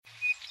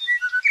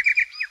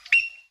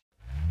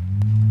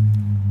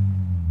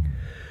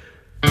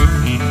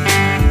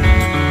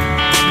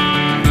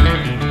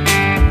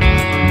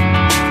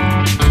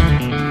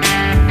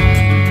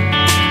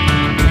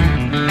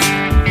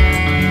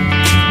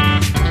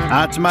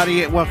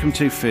Tamari, welcome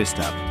to First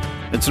Up.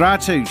 It's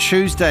Ratu,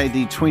 Tuesday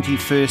the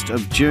 21st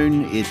of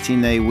June, e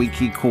tēnei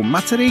wiki ko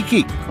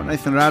Matariki, ko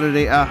Nathan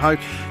Rarere aho.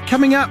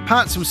 Coming up,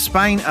 parts of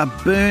Spain are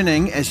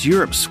burning as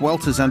Europe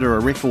swelters under a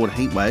record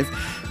heatwave.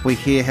 We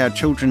hear how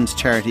children's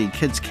charity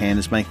Kids Can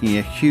is making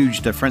a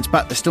huge difference,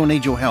 but they still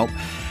need your help.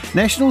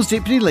 Nationals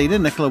Deputy Leader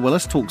Nicola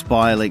Willis talks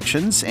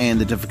by-elections and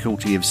the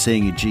difficulty of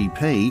seeing a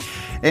GP.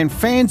 And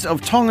fans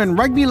of Tongan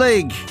Rugby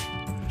League,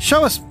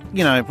 show us,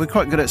 we're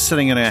quite good at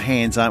sitting in our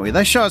hands, aren't we?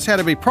 They show us how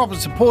to be proper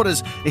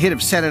supporters ahead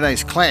of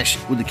Saturday's clash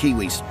with the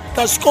Kiwis.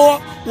 The score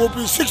will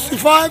be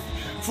 65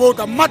 for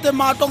the Mate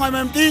Matonga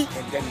MMT.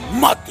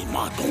 Mate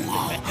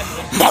Matonga,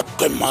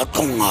 Mate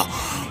Matonga,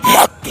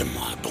 Mate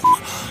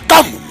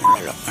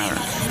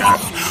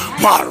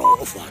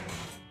Matonga.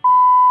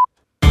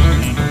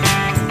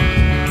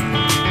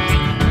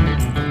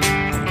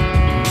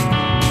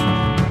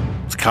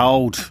 It's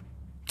cold.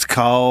 It's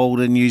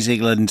cold in New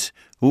Zealand.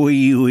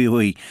 Oi, oi,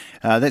 oi.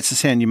 That's the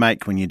sound you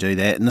make when you do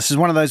that. And this is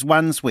one of those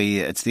ones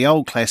where it's the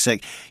old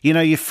classic. You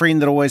know, your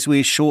friend that always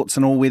wears shorts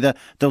in all weather,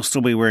 they'll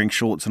still be wearing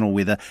shorts in all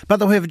weather, but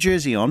they'll have a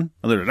jersey on.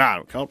 They'll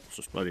go, cold, it's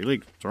just bloody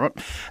leg. It's all right.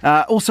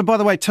 Also, by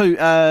the way, too,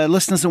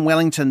 listeners in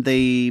Wellington,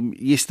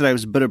 yesterday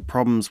was a bit of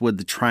problems with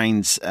the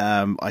trains.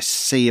 I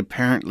see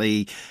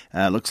apparently,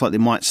 looks like there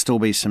might still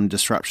be some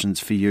disruptions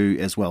for you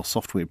as well.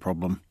 Software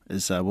problem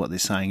is what they're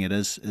saying it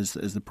is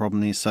the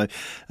problem there. So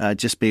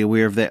just be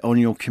aware of that on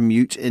your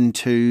commute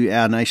into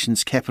our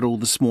nation's capital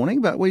this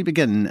morning. But we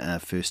begin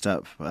first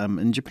up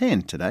in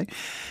Japan today,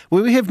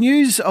 where we have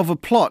news of a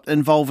plot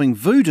involving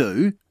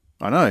voodoo.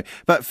 I know.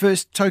 But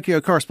first,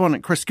 Tokyo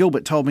correspondent Chris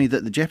Gilbert told me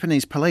that the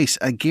Japanese police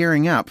are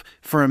gearing up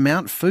for a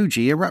Mount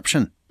Fuji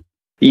eruption.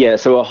 Yeah,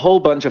 so a whole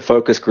bunch of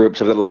focus groups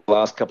over the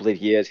last couple of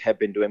years have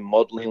been doing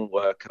modelling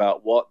work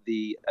about what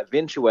the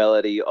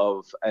eventuality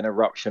of an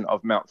eruption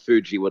of Mount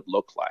Fuji would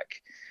look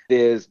like.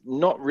 There's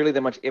not really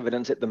that much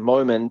evidence at the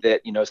moment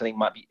that, something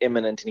might be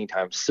imminent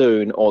anytime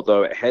soon,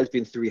 although it has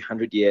been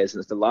 300 years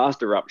since the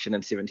last eruption in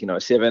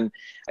 1707.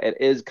 It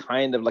is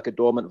kind of like a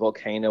dormant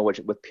volcano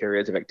with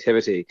periods of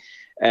activity.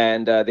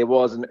 And there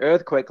was an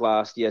earthquake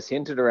last year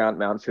centered around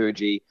Mount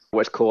Fuji,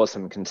 which caused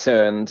some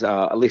concerns,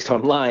 at least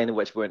online,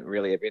 which weren't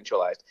really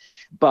eventualized.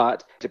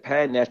 But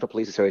Japan National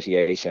Police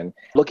Association,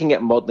 looking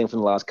at modeling from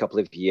the last couple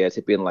of years,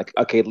 have been like,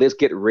 okay, let's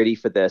get ready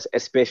for this,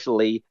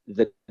 especially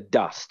the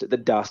dust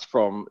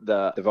from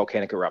the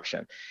volcanic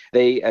eruption.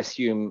 They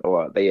assume,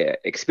 or they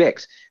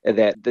expect,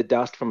 that the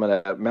dust from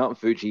a Mount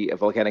Fuji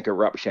volcanic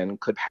eruption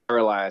could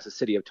paralyze the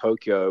city of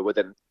Tokyo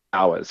within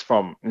hours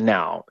from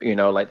now.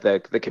 Like the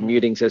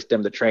commuting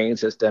system, the train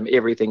system,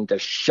 everything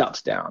just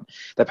shuts down.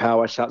 The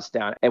power shuts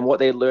down. And what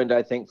they learned,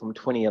 I think, from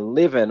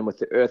 2011 with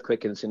the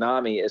earthquake and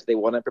tsunami is they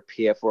want to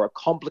prepare for a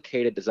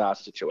complicated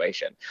disaster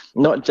situation.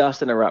 Not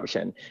just an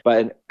eruption, but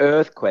an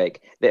earthquake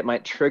that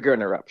might trigger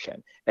an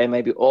eruption, and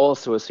maybe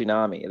also a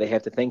tsunami. They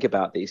have to think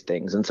about these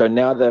things. And so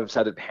now they've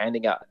started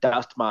handing out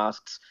dust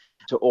masks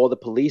to all the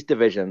police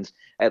divisions,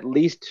 at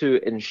least to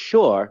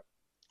ensure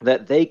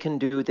that they can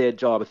do their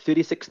job.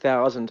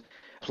 36,000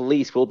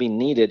 police will be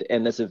needed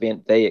in this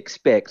event, they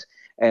expect.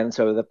 And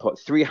so they put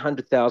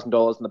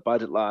 $300,000 in the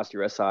budget last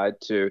year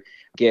aside to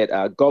get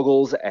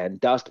goggles and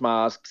dust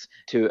masks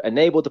to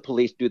enable the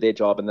police to do their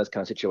job in this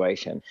kind of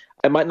situation.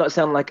 It might not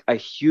sound like a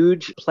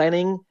huge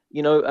planning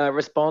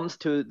response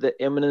to the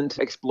imminent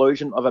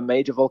explosion of a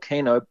major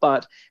volcano.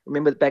 But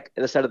remember back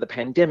at the start of the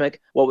pandemic,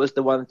 what was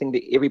the one thing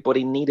that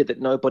everybody needed that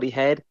nobody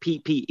had?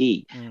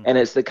 PPE. And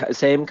it's the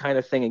same kind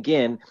of thing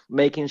again,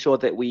 making sure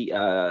that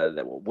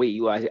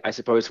I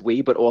suppose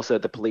we, but also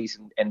the police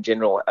in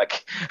general,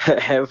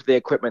 have the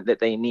equipment that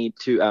they need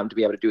to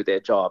be able to do their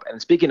job. And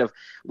speaking of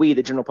we,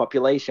 the general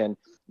population,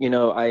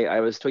 I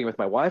was talking with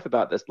my wife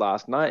about this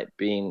last night,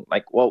 being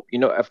like, well,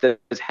 if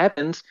this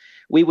happens,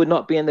 we would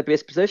not be in the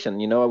best position.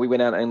 We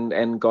went out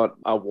and got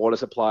our water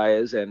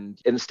supplies and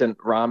instant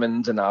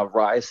ramens and our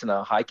rice and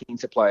our hiking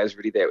supplies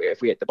ready there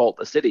if we had to bolt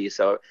the city.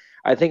 So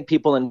I think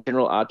people in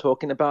general are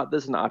talking about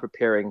this and are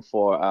preparing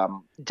for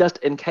just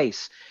in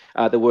case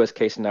the worst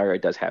case scenario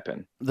does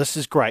happen. This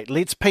is great.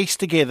 Let's piece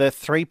together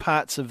three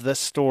parts of this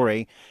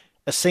story: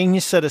 a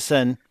senior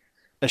citizen,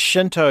 a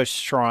Shinto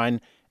shrine,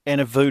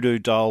 and a voodoo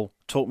doll.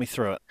 Talk me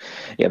through it.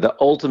 Yeah, the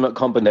ultimate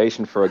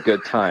combination for a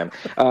good time.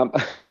 A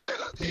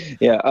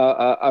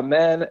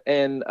man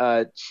in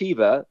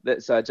Chiba,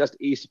 that's just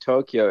east of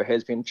Tokyo,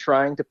 has been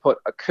trying to put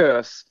a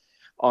curse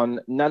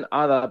on none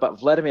other but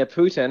Vladimir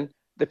Putin,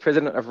 the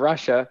president of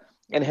Russia,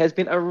 and has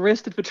been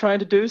arrested for trying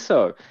to do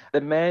so.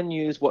 The man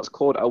used what's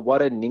called a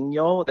wara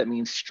ningyo, that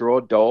means straw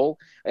doll,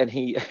 and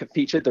he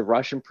featured the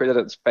Russian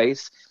president's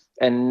face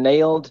and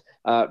nailed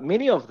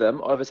many of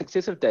them over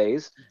successive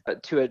days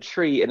to a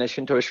tree in a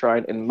Shinto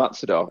shrine in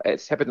Matsudo.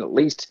 It's happened at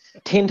least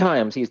 10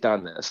 times he's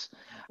done this.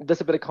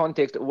 Just a bit of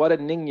context, Wara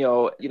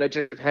Ningyo,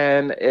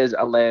 Japan is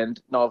a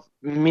land of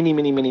many,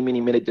 many, many,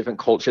 many, many different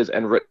cultures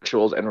and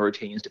rituals and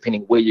routines,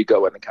 depending where you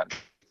go in the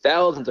country.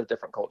 Thousands of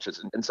different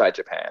cultures inside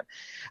Japan.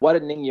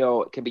 Wara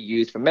Ningyo can be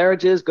used for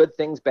marriages, good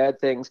things, bad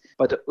things,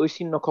 but the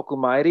Ushi no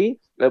Kokumairi,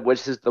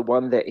 which is the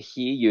one that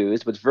he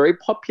used, was very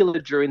popular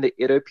during the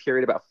Edo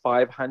period about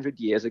 500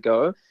 years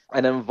ago,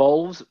 and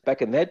involves,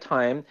 back in that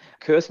time,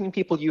 cursing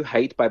people you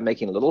hate by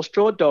making little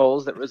straw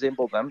dolls that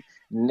resemble them,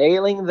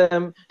 nailing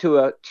them to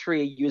a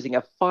tree using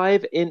a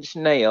 5-inch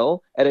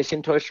nail at a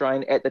Shinto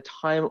shrine at the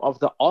time of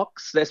the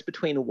ox. That's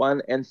between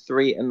 1 and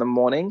 3 in the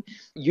morning.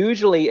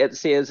 Usually, it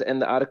says in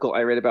the article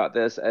I read about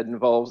this, it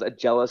involves a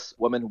jealous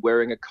woman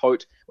wearing a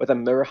coat with a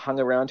mirror hung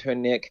around her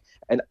neck,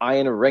 an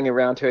iron ring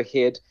around her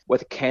head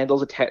with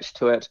candles attached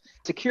to it.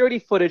 Security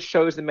footage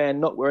shows the man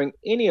not wearing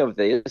any of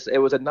these. It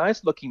was a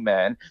nice-looking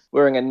man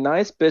wearing a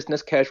nice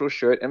business casual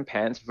shirt and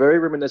pants, very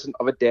reminiscent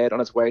of a dad on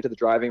his way to the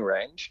driving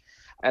range.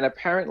 And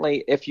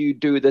apparently, if you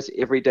do this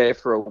every day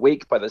for a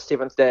week, by the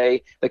 7th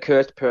day, the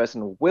cursed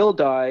person will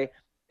die.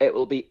 It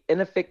will be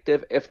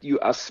ineffective if you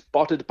are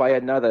spotted by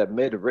another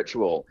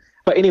mid-ritual.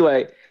 But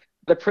anyway,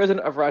 the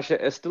president of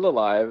Russia is still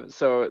alive,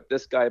 so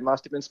this guy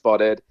must have been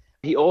spotted.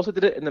 He also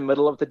did it in the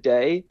middle of the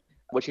day,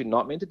 which you're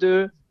not meant to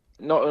do.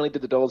 Not only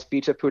did the dolls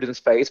feature Putin's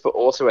face, but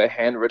also a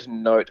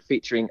handwritten note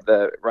featuring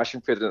the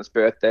Russian president's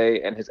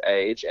birthday and his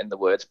age and the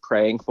words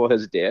praying for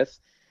his death.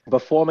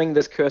 Performing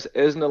this curse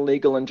isn't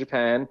illegal in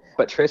Japan,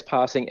 but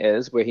trespassing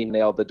is, where he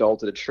nailed the doll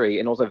to the tree,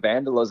 and also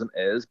vandalism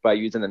is by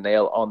using the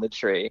nail on the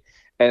tree.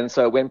 And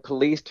so when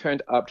police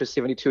turned up to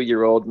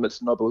 72-year-old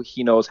Mitsunobu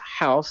Hino's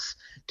house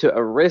to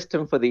arrest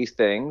him for these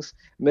things,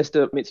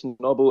 Mr.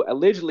 Mitsunobu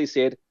allegedly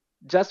said,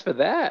 "Just for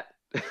that,"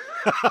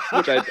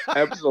 which I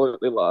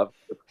absolutely love.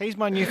 He's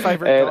my new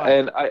favorite guy.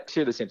 And I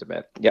share the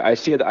sentiment. Yeah, I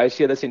share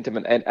the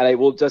sentiment. And I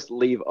will just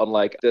leave on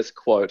like this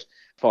quote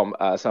from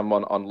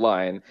someone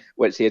online,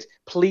 which says,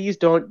 "Please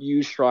don't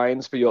use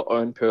shrines for your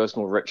own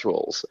personal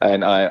rituals."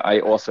 And I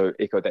also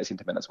echo that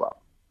sentiment as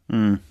well.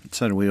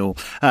 So do we all.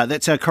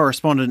 That's our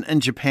correspondent in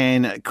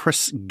Japan,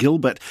 Chris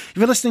Gilbert. If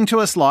you're listening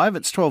to us live,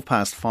 it's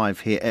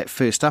 5:12 here at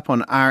First Up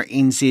on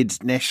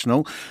RNZ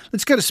National.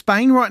 Let's go to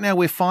Spain right now,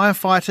 where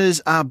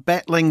firefighters are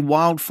battling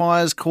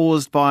wildfires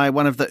caused by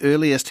one of the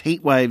earliest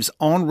heat waves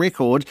on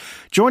record.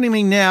 Joining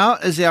me now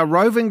is our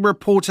roving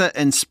reporter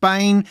in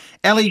Spain.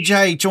 Ali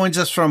J joins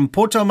us from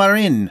Porto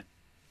Marin.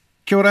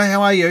 Kia ora,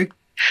 how are you?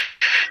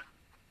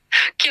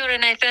 Kia ora,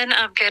 Nathan.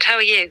 I'm good. How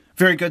are you?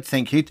 Very good,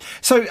 thank you.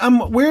 So,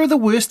 where are the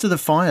worst of the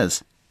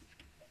fires?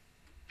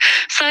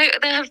 So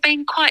there have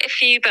been quite a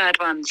few bad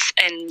ones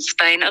in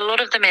Spain, a lot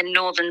of them in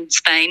northern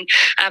Spain,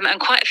 and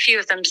quite a few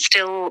of them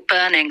still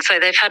burning. So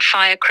they've had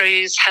fire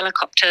crews,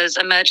 helicopters,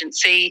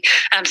 emergency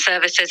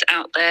services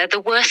out there. The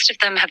worst of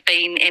them have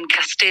been in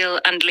Castile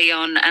and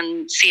Leon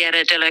and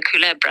Sierra de la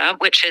Culebra,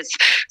 which is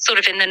sort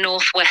of in the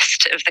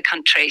northwest of the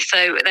country.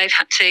 So they've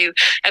had to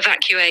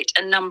evacuate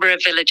a number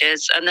of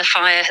villages, and the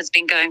fire has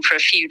been going for a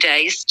few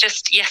days.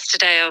 Just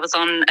yesterday I was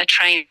on a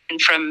train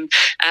from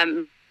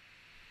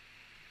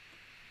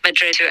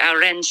Madrid to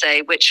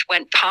Ourense, which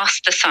went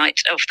past the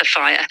site of the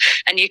fire,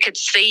 and you could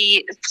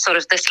see sort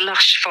of this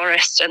lush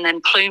forest and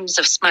then plumes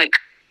of smoke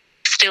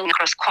still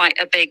across quite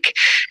a big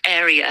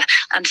area.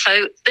 And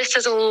so this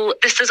is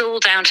all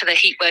down to the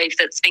heat wave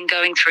that's been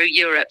going through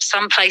Europe.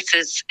 Some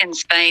places in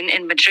Spain,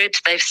 in Madrid,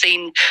 they've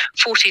seen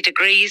 40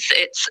 degrees.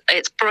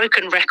 It's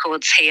broken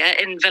records here.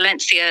 In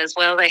Valencia as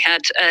well, they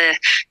had a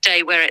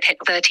day where it hit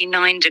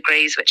 39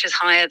 degrees, which is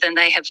higher than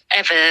they have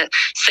ever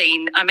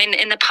seen. I mean,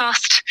 in the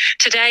past,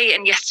 today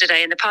and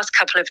yesterday, in the past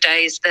couple of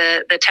days,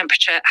 the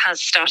temperature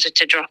has started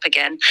to drop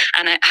again,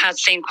 and it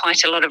has seen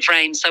quite a lot of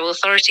rain. So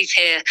authorities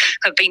here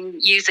have been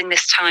using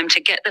this time to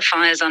get the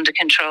fires under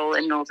control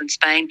in northern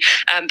Spain,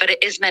 but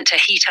it is meant to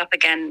heat up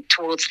again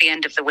towards the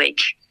end of the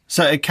week.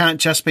 So it can't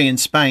just be in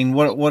Spain.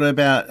 What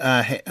about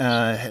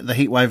the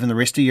heat wave in the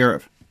rest of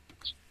Europe?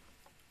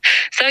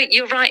 So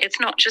you're right, it's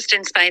not just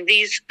in Spain.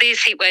 These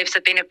heat waves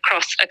have been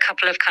across a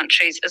couple of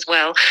countries as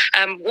well.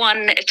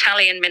 One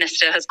Italian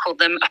minister has called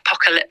them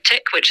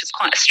apocalyptic, which is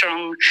quite a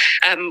strong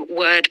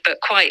word, but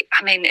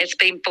it's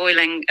been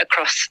boiling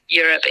across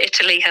Europe.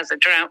 Italy has a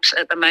drought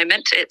at the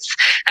moment. Its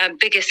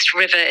biggest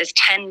river is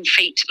 10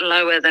 feet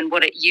lower than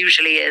what it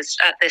usually is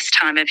at this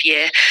time of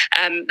year.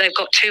 They've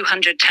got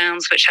 200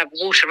 towns which have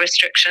water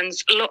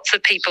restrictions. Lots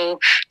of people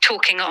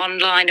talking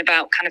online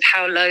about kind of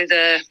how low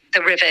the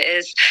river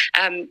is.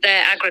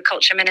 Their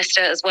agriculture minister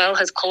as well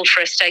has called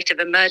for a state of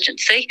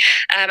emergency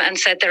and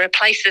said there are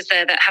places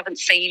there that haven't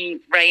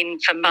seen rain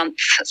for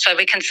months. So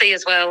we can see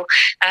as well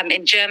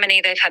in Germany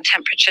they've had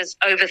temperatures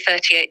over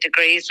 38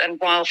 degrees and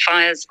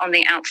wildfires on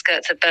the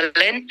outskirts of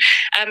Berlin.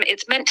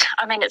 It's meant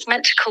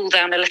to cool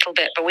down a little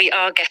bit, but we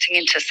are getting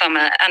into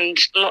summer, and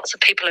lots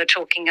of people are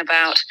talking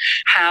about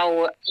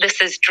how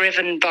this is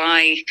driven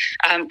by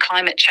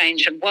climate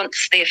change, and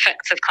once the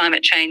effects of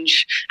climate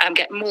change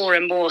get more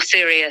and more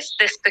serious,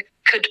 this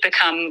could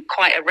become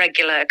quite a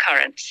regular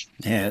occurrence.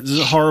 Yeah, this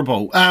is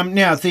horrible. Now,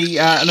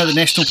 I know the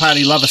National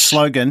Party love a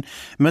slogan.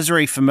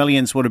 Misery for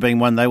Millions would have been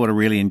one they would have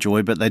really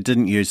enjoyed, but they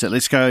didn't use it.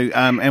 Let's go.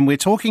 And we're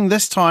talking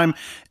this time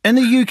in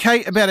the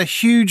UK about a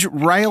huge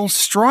rail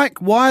strike.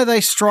 Why are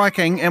they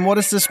striking, and what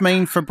does this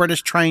mean for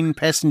British train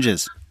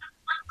passengers?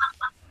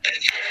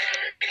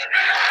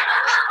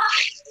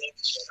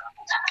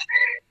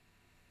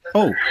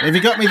 Oh, have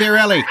you got me there,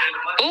 Ali?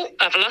 Oh,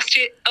 I've lost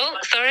you. Oh,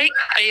 sorry.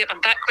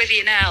 I'm back with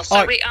you now.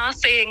 So we are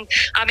seeing,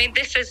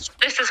 this is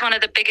one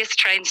of the biggest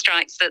train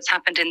strikes that's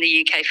happened in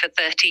the UK for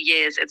 30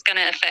 years. It's going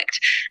to affect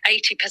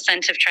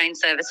 80% of train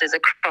services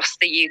across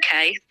the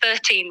UK,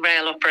 13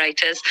 rail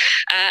operators.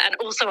 And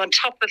also on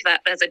top of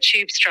that, there's a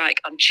tube strike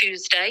on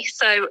Tuesday.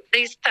 So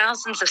these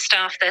thousands of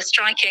staff, they're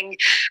striking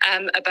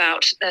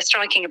about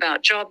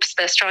jobs,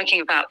 they're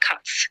striking about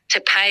cuts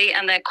to pay,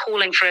 and they're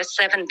calling for a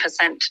 7%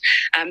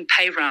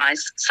 pay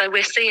rise. So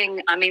we're seeing,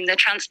 the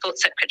Transport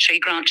Secretary,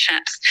 Grant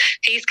Shapps,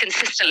 he's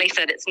consistently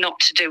said it's not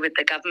to do with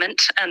the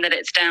government and that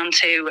it's down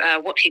to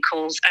what he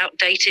calls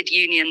outdated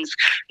unions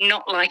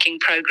not liking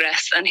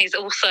progress. And he's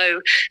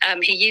also,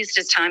 he used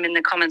his time in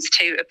the Commons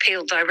to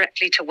appeal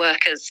directly to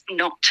workers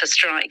not to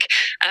strike.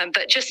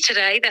 But just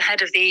today, the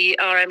head of the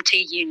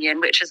RMT union,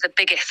 which is the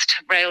biggest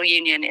rail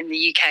union in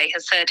the UK,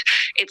 has said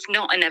it's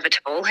not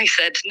inevitable. He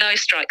said no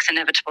strike's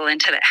inevitable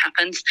until it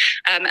happens,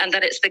 and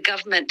that it's the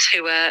government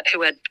who are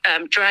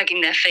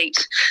dragging their feet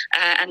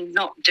and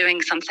not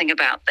doing something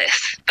about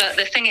this. But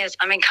the thing is,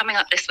 coming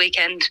up this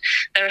weekend,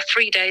 there are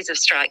 3 days of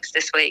strikes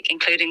this week,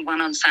 including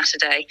one on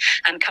Saturday.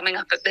 And coming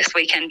up this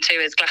weekend too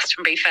is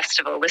Glastonbury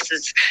Festival. This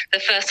is the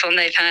first one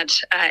they've had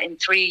in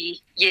 3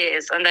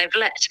 years, and they've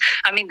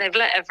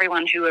let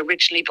everyone who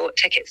originally bought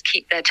tickets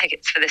keep their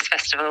tickets for this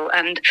festival.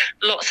 And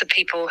lots of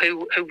people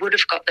who would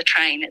have got the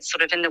train, it's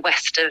sort of in the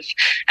west of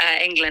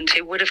England,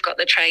 who would have got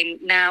the train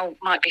now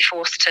might be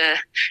forced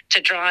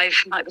to drive,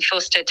 might be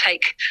forced to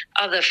take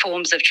other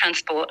forms of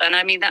transport. And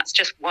that's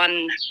just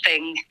one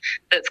thing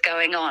that's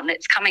going on.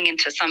 It's coming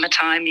into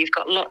summertime. You've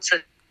got lots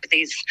of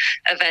these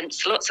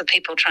events, lots of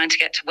people trying to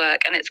get to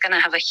work, and it's going to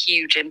have a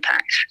huge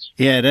impact.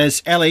 Yeah, it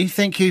is. Ali,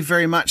 thank you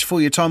very much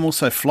for your time.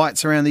 Also,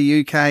 flights around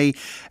the UK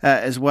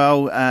as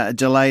well,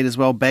 delayed as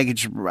well.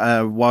 Baggage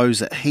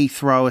woes at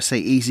Heathrow. I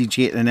see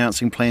EasyJet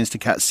announcing plans to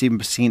cut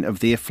 7% of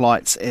their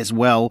flights as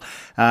well.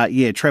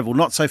 Travel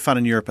not so fun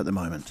in Europe at the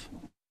moment.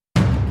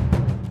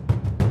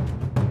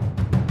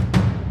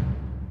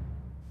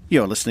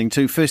 You're listening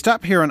to First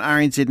Up here on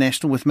RNZ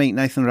National with me,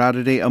 Nathan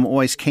Rarere. I'm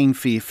always keen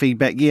for your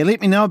feedback. Yeah,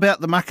 let me know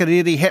about the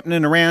makariri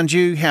happening around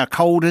you. How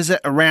cold is it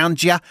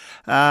around you?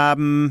 Do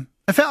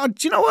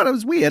you know what? It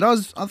was weird. I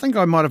think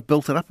I might have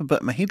built it up a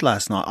bit in my head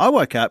last night. I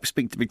woke up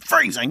expecting to be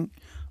freezing.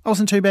 I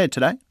wasn't too bad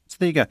today. So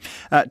there you go.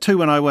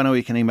 21010,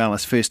 you can email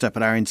us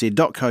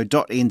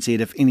firstup@rnz.co.nz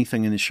if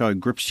anything in the show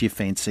grips your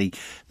fancy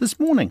this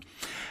morning.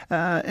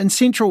 In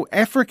Central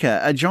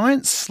Africa, a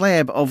giant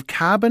slab of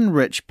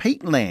carbon-rich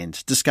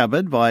peatland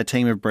discovered by a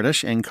team of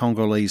British and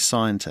Congolese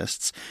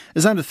scientists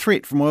is under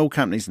threat from oil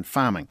companies and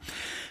farming.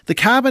 The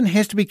carbon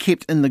has to be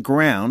kept in the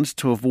ground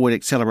to avoid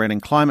accelerating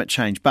climate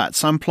change, but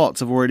some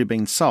plots have already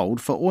been sold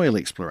for oil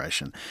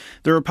exploration.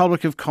 The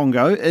Republic of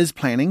Congo is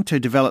planning to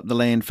develop the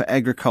land for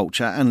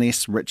agriculture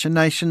unless richer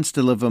nations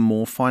deliver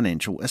more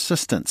financial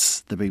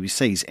assistance. The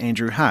BBC's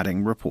Andrew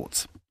Harding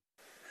reports.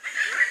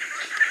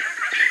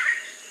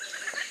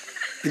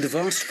 In the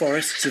vast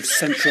forests of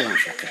Central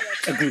Africa,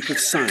 a group of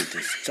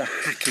scientists are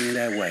hacking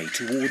their way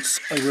towards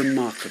a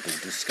remarkable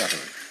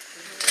discovery.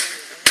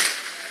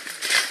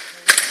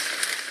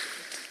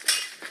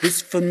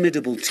 This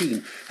formidable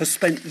team has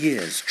spent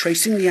years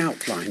tracing the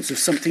outlines of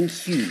something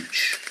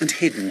huge and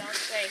hidden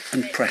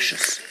and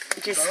precious.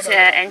 Just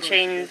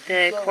entering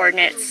the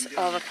coordinates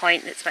of a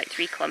point that's about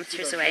 3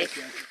 kilometres away.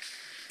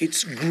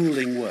 It's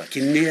gruelling work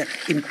in near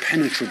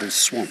impenetrable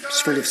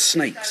swamps full of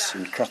snakes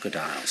and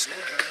crocodiles.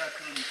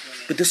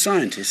 But the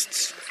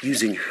scientists,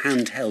 using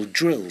handheld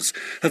drills,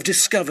 have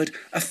discovered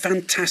a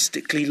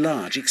fantastically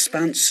large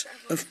expanse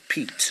of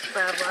peat.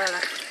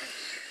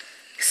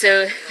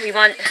 So we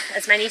want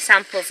as many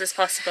samples as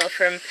possible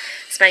from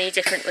as many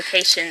different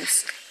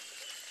locations.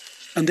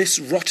 And this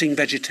rotting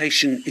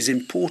vegetation is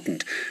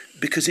important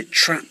because it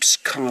traps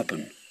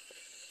carbon.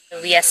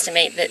 We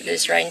estimate that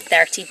there's around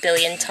 30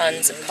 billion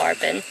tonnes of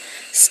carbon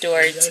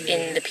stored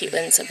in the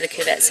peatlands of the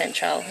Cuvette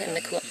Centrale in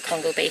the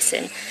Congo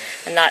Basin,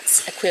 and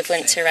that's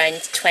equivalent to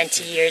around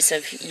 20 years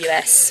of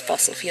US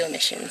fossil fuel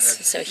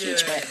emissions, so a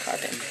huge amount of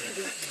carbon.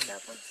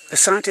 The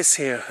scientists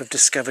here have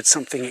discovered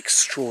something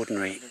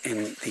extraordinary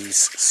in these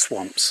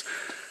swamps.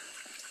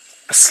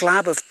 A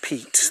slab of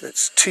peat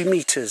that's 2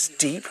 metres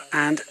deep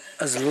and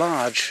as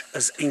large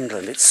as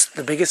England. It's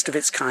the biggest of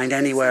its kind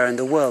anywhere in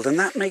the world, and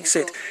that makes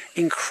it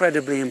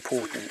incredibly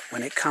important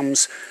when it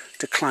comes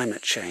to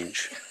climate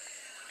change.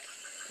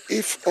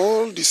 If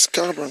all this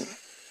carbon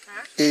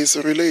is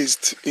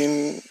released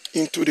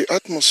into the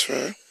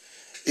atmosphere,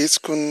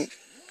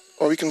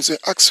 we can say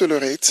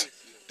accelerate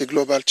the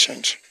global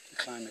change.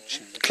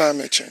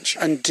 Climate change.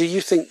 And do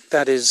you think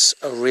that is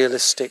a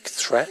realistic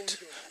threat?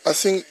 I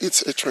think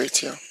it's a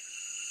threat, yeah.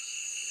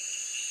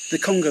 The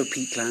Congo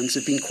peatlands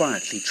have been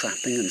quietly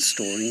trapping and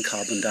storing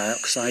carbon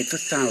dioxide for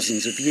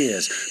thousands of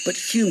years, but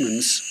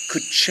humans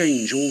could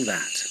change all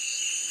that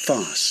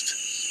fast.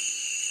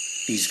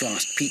 These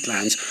vast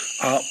peatlands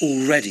are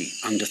already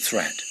under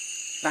threat.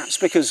 That's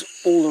because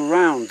all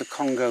around the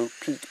Congo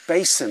peat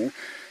basin,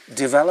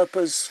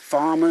 developers,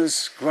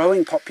 farmers,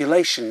 growing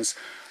populations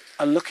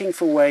are looking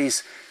for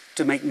ways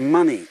to make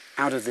money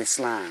out of this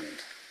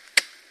land.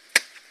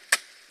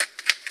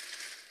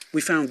 We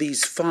found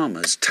these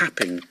farmers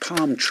tapping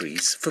palm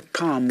trees for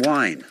palm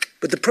wine,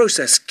 but the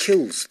process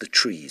kills the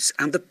trees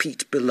and the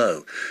peat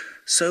below.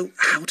 So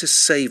how to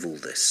save all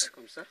this?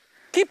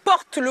 Qui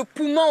porte le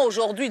poumon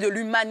aujourd'hui de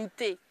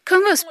l'humanité?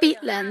 Congo's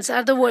peatlands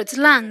are the world's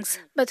lungs,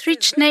 but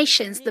rich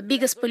nations, the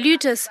biggest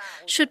polluters,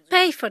 should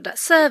pay for that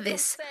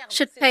service,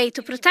 should pay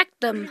to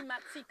protect them.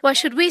 Why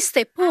should we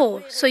stay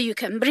poor so you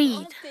can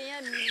breathe?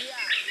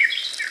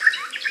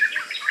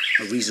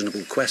 A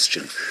reasonable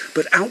question,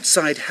 but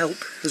outside help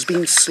has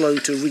been slow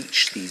to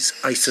reach these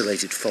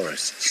isolated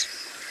forests.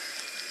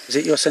 Is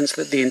it your sense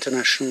that the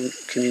international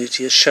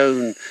community has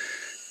shown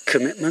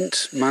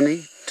commitment,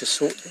 money to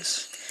sort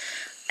this?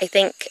 I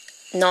think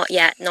not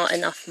yet, not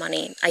enough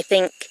money. I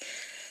think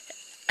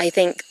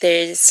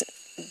these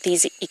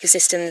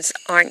ecosystems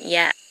aren't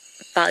yet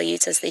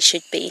valued as they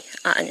should be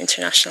at an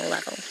international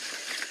level.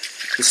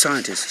 The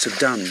scientists have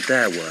done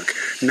their work.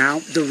 Now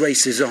the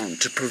race is on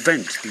to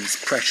prevent these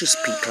precious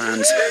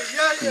peatlands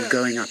from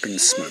going up in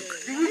smoke.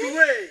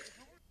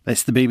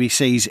 That's the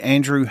BBC's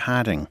Andrew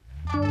Harding.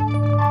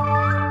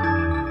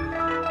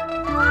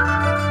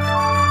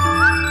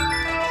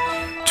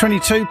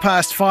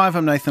 5:22.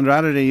 I'm Nathan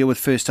Rarere with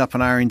First Up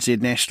on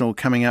RNZ National.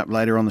 Coming up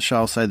later on the show,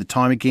 I'll say the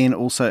time again.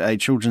 Also, a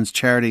children's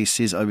charity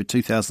says over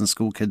 2,000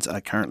 school kids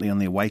are currently on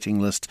their waiting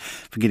list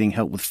for getting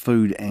help with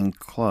food and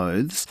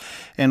clothes.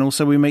 And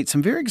also, we meet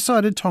some very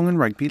excited Tongan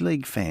Rugby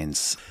League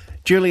fans.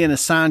 Julian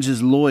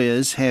Assange's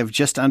lawyers have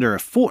just under a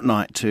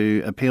fortnight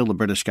to appeal the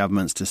British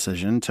government's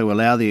decision to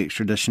allow the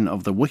extradition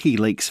of the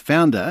WikiLeaks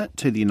founder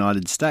to the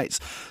United States.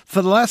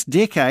 For the last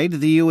decade,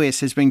 the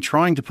US has been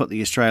trying to put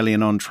the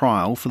Australian on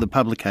trial for the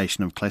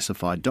publication of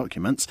classified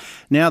documents.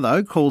 Now,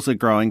 though, calls are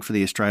growing for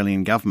the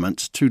Australian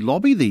government to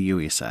lobby the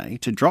USA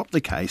to drop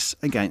the case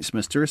against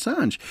Mr.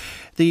 Assange.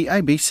 The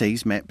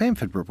ABC's Matt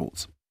Bamford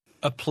reports.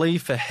 A plea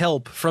for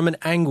help from an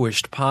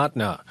anguished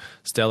partner.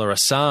 Stella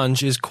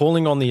Assange is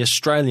calling on the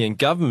Australian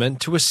government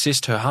to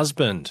assist her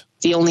husband.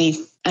 The only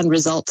end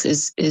result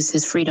is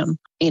his freedom.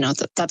 You know,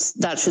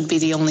 that should be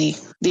the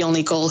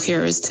only goal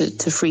here is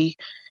to free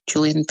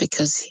Julian,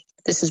 because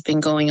this has been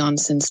going on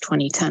since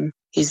 2010.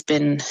 He's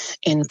been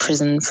in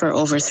prison for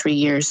over 3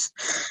 years,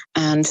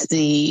 and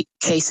the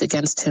case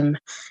against him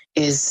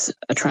is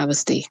a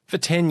travesty. For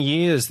 10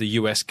 years, the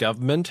US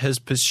government has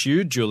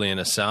pursued Julian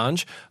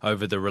Assange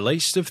over the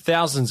release of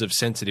thousands of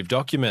sensitive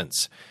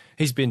documents.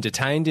 He's been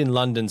detained in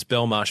London's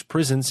Belmarsh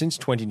prison since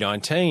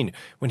 2019,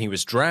 when he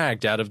was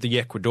dragged out of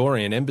the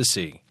Ecuadorian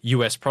embassy.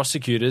 US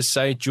prosecutors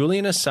say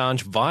Julian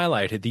Assange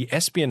violated the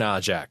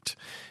Espionage Act,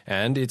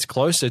 and it's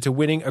closer to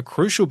winning a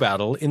crucial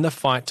battle in the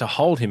fight to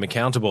hold him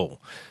accountable.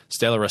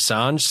 Stella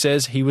Assange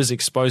says he was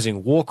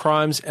exposing war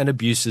crimes and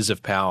abuses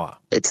of power.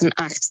 It's an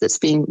act that's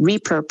being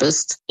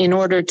repurposed in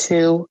order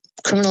to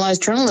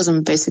criminalise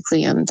journalism,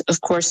 basically. And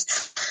of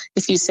course,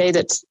 if you say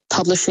that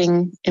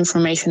publishing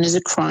information is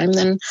a crime,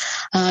 then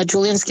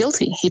Julian's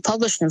guilty. He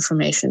published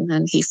information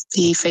and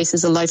he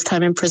faces a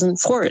lifetime in prison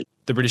for it.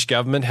 The British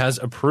government has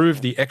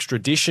approved the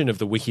extradition of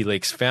the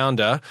WikiLeaks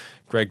founder.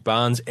 Greg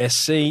Barnes,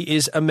 SC,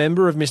 is a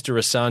member of Mr.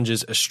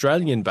 Assange's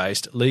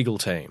Australian-based legal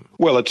team.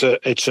 Well,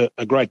 it's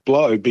a great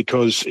blow,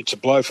 because it's a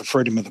blow for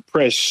freedom of the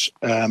press,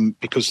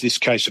 because this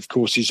case, of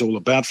course, is all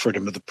about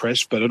freedom of the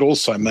press, but it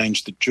also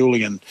means that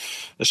Julian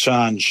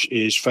Assange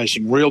is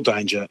facing real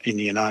danger in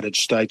the United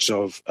States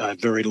of a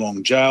very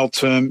long jail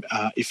term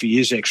if he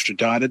is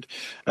extradited,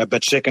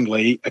 but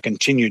secondly, a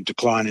continued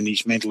decline in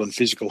his mental and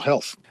physical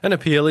health. An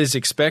appeal is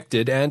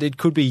expected, and it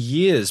could be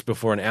years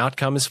before an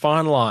outcome is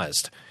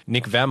finalised.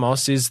 Nick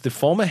Vamos is the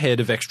former head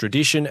of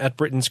extradition at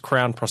Britain's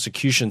Crown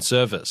Prosecution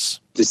Service.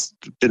 It's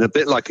been a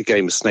bit like a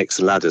game of snakes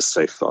and ladders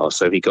so far.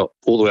 So he got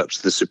all the way up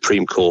to the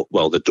Supreme Court,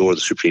 well, the door of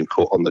the Supreme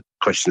Court on the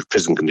question of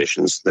prison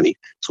conditions. Then he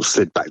sort of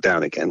slid back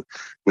down again.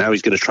 Now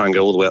he's going to try and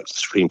go all the way up to the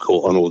Supreme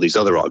Court on all these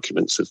other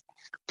arguments of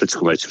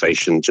political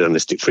motivation,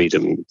 journalistic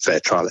freedom, fair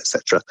trial,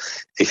 etc.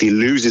 If he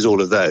loses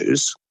all of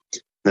those,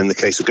 then the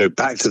case will go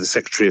back to the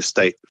Secretary of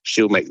State.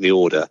 She'll make the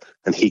order,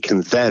 and he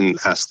can then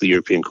ask the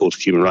European Court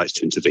of Human Rights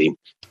to intervene.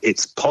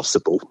 It's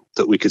possible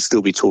that we could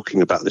still be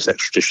talking about this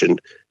extradition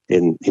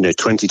in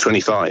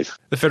 2025.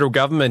 The federal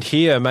government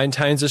here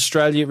maintains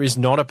Australia is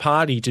not a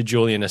party to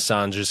Julian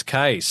Assange's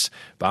case,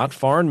 but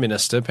Foreign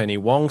Minister Penny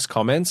Wong's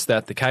comments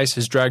that the case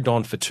has dragged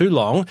on for too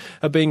long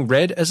are being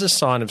read as a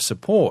sign of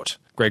support.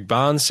 Greg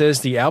Barnes says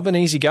the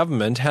Albanese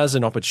government has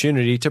an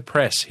opportunity to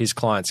press his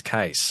client's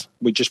case.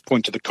 We just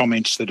point to the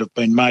comments that have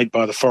been made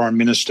by the Foreign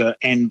Minister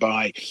and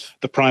by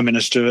the Prime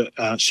Minister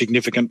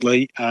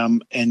significantly,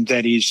 and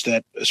that is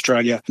that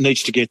Australia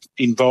needs to get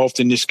involved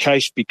in this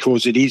case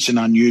because it is an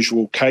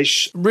unusual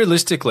case.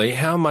 Realistically,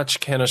 how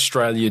much can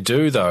Australia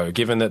do, though,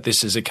 given that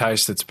this is a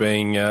case that's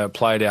being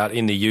played out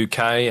in the UK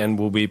and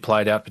will be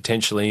played out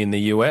potentially in the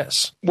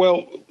US?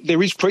 Well,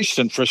 there is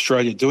precedent for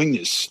Australia doing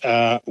this.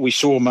 We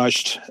saw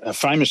most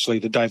famously famously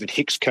the David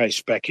Hicks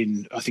case back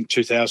in, I think,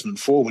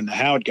 2004, when the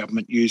Howard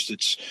government used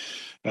its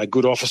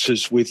good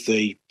officers with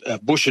the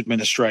Bush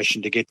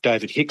administration to get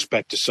David Hicks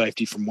back to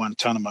safety from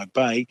Guantanamo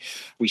Bay.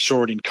 We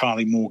saw it in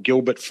Kylie Moore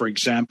Gilbert, for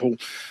example.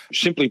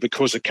 Simply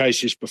because a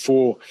case is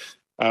before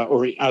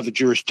or other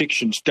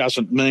jurisdictions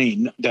doesn't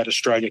mean that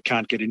Australia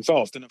can't get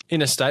involved.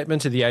 In a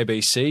statement to the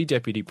ABC,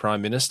 Deputy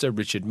Prime Minister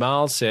Richard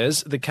Marles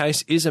says the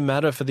case is a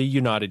matter for the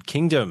United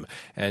Kingdom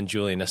and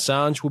Julian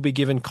Assange will be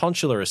given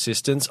consular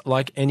assistance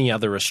like any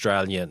other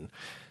Australian.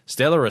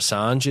 Stella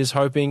Assange is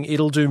hoping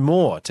it'll do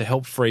more to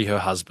help free her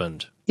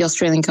husband. The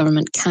Australian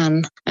government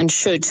can and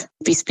should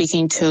be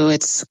speaking to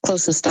its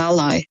closest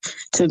ally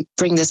to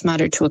bring this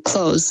matter to a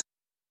close.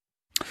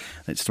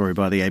 That story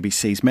by the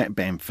ABC's Matt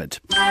Bamford.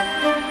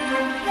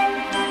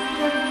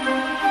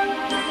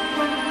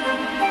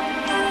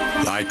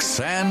 Like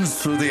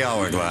sands through the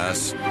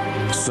hourglass,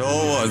 so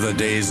are the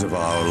days of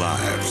our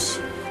lives.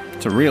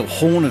 It's a real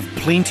horn of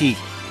plenty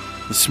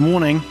this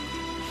morning.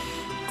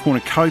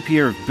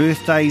 Cornucopia of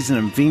birthdays and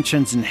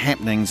inventions and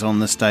happenings on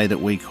this day that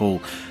we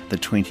call the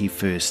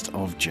 21st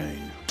of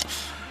June.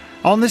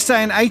 On this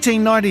day in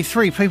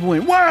 1893, people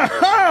went,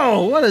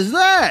 "Whoa, what is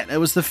that?" It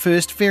was the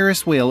first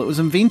Ferris wheel. It was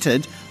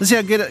invented. This is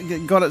how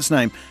it got its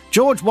name.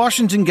 George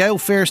Washington Gale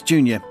Ferris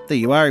Jr. There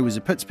you are. He was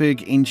a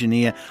Pittsburgh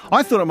engineer.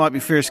 I thought it might be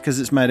Ferris because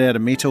it's made out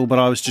of metal, but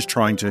I was just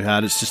trying too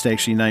hard. It's just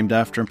actually named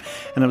after him.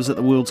 And it was at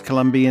the World's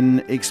Columbian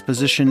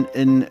Exposition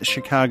in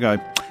Chicago.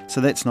 So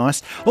that's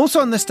nice.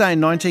 Also on this day in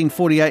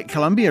 1948,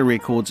 Columbia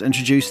Records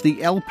introduced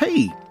the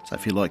LP. So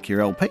if you like your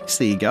LPs,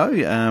 there you go.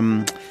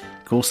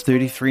 Of course,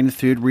 33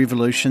 1/3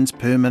 revolutions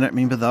per minute,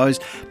 remember those?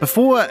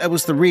 Before, it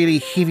was the really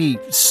heavy,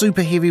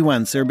 super heavy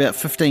ones. They're about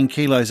 15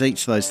 kilos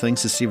each, those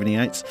things, the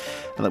 78s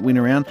that went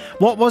around.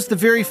 What was the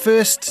very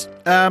first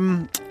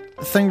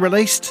thing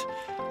released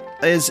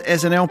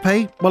as an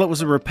LP? Well, it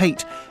was a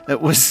repeat.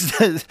 It was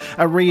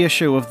a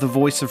reissue of The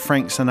Voice of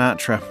Frank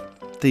Sinatra.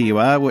 There you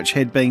are, which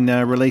had been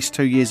released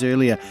 2 years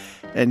earlier.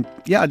 And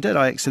yeah, I did.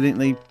 I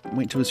accidentally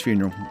went to his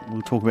funeral.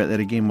 We'll talk about that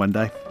again one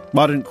day.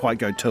 Well, I didn't quite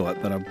go to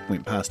it, but I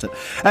went past it.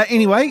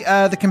 Anyway,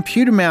 the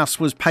computer mouse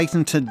was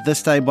patented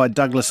this day by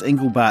Douglas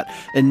Engelbart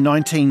in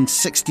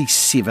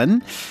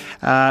 1967.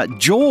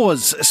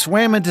 Jaws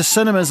swam into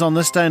cinemas on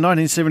this day in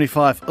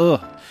 1975.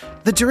 Ugh.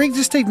 The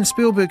director, Steven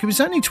Spielberg, he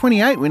was only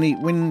 28 when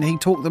he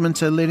talked them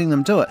into letting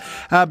them do it.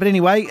 But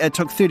anyway, it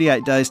took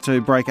 38 days to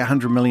break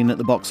 100 million at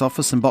the box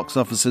office, and box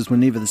offices were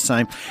never the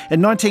same.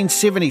 In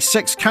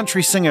 1976,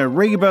 country singer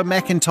Reba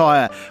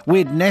McEntire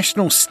wed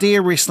national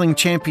stair wrestling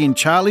champion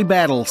Charlie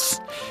Battles.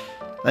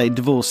 They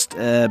divorced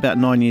about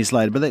 9 years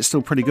later, but that's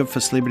still pretty good for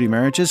celebrity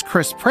marriages.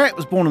 Chris Pratt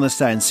was born on this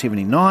day in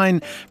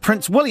 1979.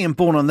 Prince William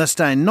born on this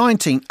day in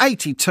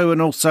 1982.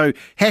 And also,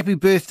 happy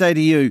birthday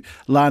to you,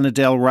 Lana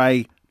Del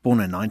Rey, born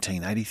in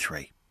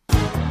 1983.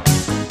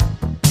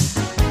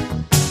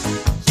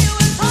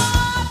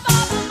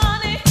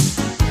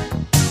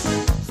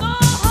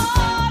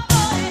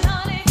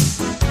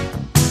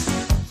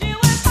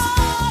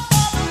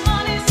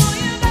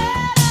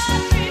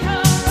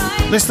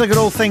 Let's look at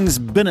all things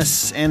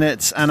business, and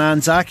it's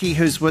Anand Zaki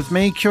who's with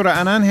me. Kia ora,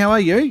 Anand, how are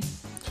you?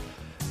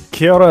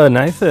 Kia ora,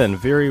 Nathan.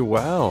 Very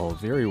well,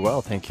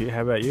 thank you.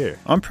 How about you?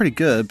 I'm pretty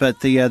good, but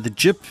the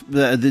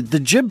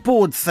jib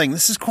board thing,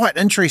 this is quite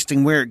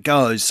interesting where it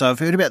goes. So I've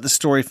heard about the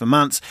story for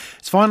months.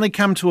 It's finally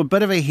come to a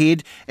bit of a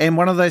head, and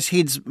one of those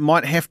heads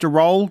might have to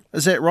roll.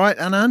 Is that right,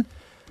 Anand?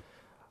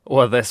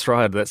 Well, that's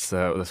right. That's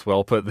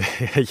well put.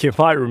 You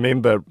might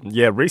remember,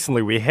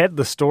 recently we had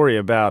the story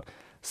about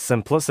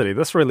Simplicity.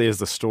 This really is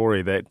the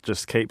story that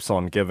just keeps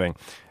on giving.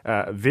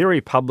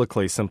 Very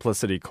publicly,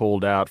 Simplicity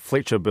called out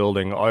Fletcher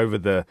Building over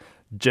the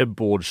jib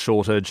board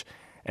shortage,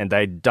 and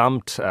they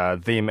dumped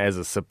them as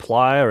a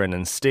supplier and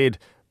instead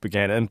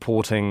began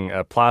importing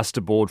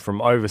plasterboard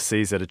from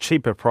overseas at a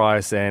cheaper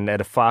price and at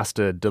a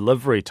faster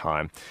delivery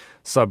time.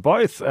 So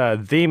both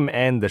them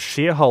and the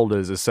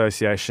Shareholders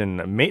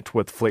Association met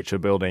with Fletcher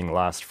Building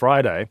last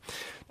Friday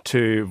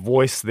to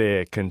voice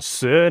their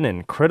concern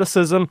and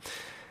criticism.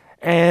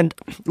 And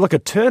look,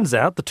 it turns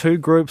out the two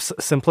groups,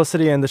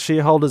 Simplicity and the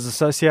Shareholders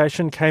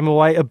Association, came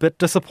away a bit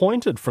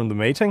disappointed from the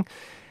meeting.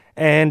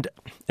 And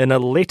in a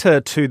letter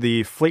to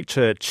the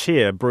Fletcher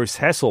chair, Bruce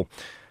Hassel,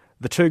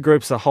 the two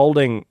groups are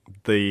holding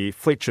the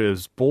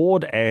Fletcher's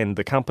board and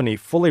the company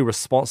fully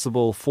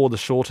responsible for the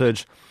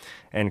shortage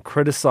and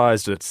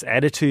criticised its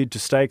attitude to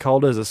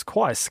stakeholders. It's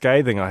quite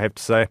scathing, I have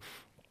to say.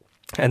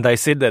 And they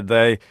said that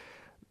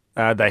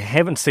they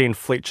haven't seen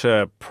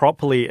Fletcher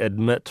properly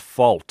admit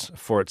fault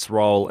for its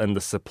role in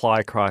the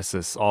supply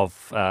crisis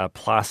of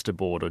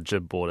plasterboard, or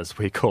jibboard as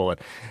we call it.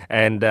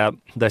 And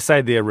they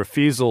say their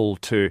refusal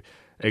to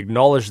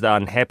acknowledge the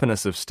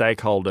unhappiness of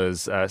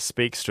stakeholders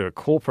speaks to a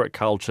corporate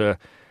culture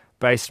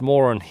based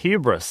more on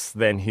hubris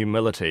than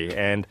humility.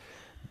 And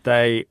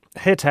they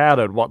hit out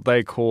at what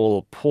they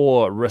call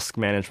poor risk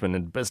management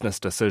and business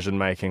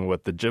decision-making,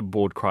 with the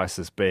jibboard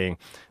crisis being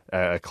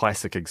a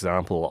classic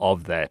example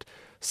of that.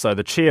 So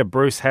the chair,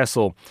 Bruce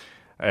Hassel,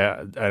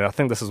 and I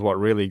think this is what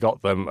really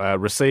got them,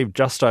 received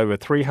just over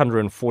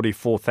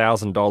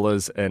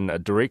 $344,000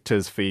 in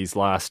directors' fees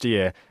last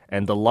year,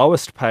 and the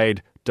lowest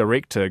paid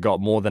director got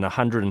more than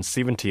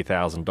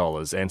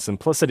 $170,000. And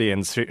Simplicity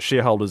and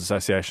Shareholders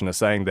Association are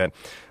saying that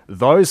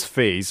those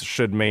fees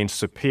should mean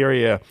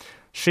superior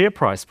share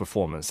price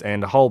performance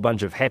and a whole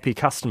bunch of happy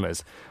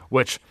customers,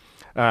 which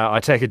I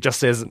take it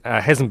just as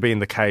hasn't been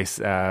the case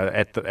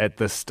at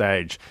this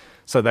stage.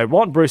 So they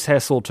want Bruce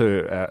Hassall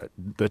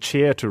the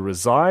chair to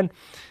resign,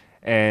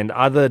 and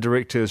other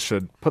directors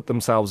should put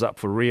themselves up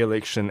for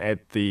re-election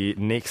at the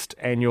next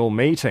annual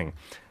meeting.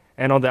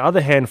 And on the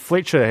other hand,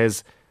 Fletcher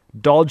has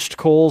dodged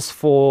calls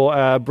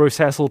for Bruce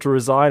Hassall to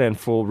resign and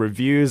for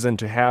reviews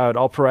into how it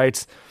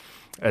operates.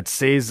 It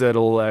says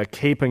it'll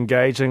keep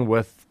engaging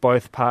with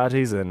both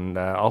parties and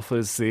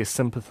offers their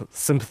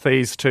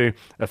sympathies to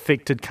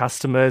affected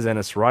customers, and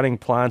it's running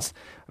plants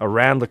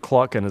around the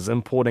clock and is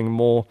importing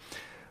more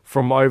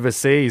from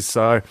overseas.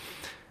 So,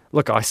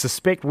 look, I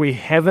suspect we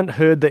haven't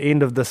heard the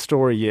end of the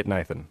story yet,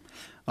 Nathan.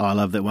 Oh, I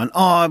love that one.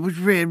 Oh, I would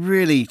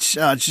really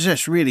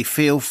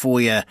feel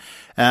for you.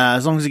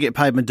 As long as you get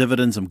paid my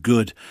dividends, I'm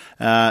good.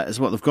 Is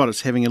what they've got.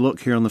 It's having a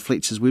look here on the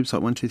Fletcher's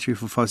website. 1, 2, 3,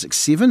 4, 5, 6,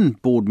 7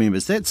 board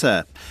members. That's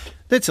a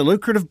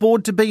lucrative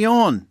board to be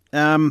on.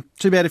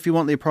 Too bad if you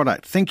want their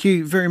product. Thank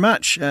you very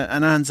much,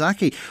 Anand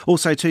Zaki.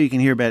 Also, too, you can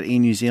hear about Air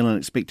New Zealand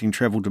expecting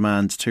travel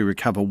demands to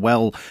recover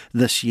well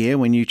this year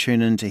when you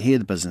tune in to hear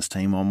the business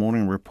team on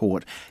Morning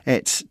Report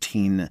at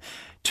 10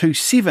 to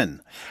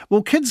 7.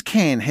 Well, Kids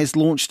Can has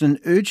launched an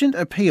urgent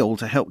appeal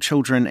to help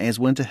children as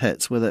winter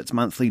hits, with its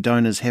monthly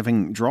donors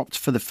having dropped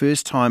for the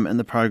first time in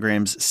the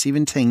programme's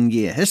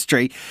 17-year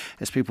history,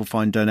 as people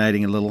find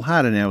donating a little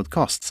harder now with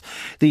costs.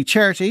 The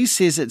charity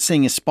says it's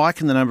seeing a spike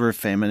in the number of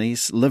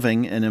families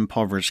living in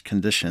impoverished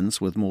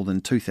conditions, with more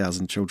than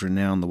 2,000 children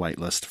now on the wait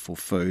list for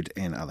food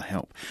and other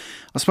help.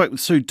 I spoke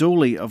with Sue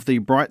Dooley of the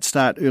Bright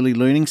Start Early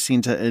Learning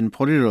Centre in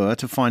Porirua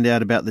to find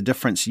out about the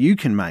difference you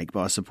can make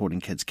by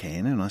supporting Kids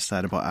Can, and I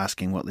started by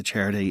asking what the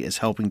charity is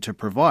helping to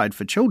provide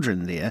for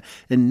children there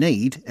in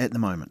need at the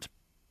moment.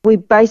 We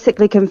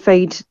basically can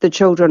feed the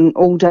children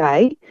all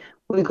day.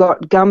 We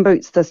got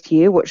gumboots this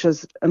year, which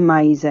is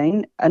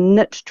amazing, a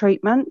knit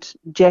treatment,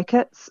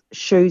 jackets,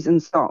 shoes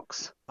and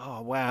socks.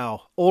 Oh,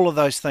 wow. All of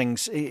those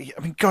things. I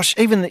mean, gosh,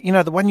 even,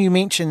 the one you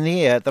mentioned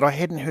there that I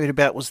hadn't heard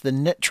about was the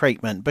knit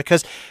treatment,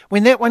 because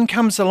when that one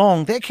comes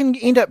along, that can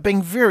end up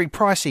being very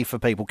pricey for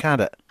people,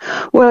 can't it?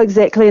 Well,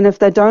 exactly. And if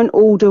they don't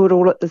all do it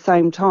all at the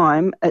same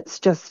time,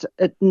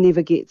 it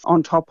never gets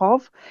on top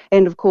of.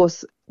 And of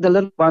course, the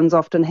little ones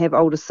often have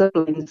older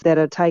siblings that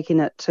are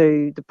taking it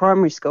to the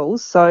primary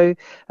schools. So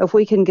if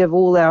we can give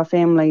all our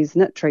families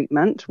knit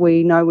treatment,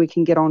 we know we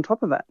can get on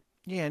top of it.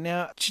 Yeah,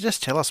 now,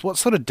 just tell us, what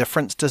sort of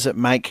difference does it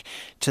make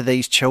to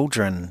these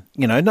children?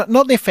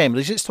 Not their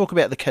families, let's talk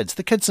about the kids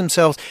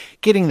themselves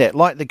getting that,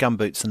 like the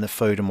gumboots and the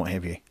food and what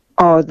have you.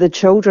 Oh, the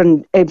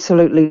children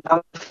absolutely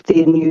love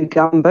their new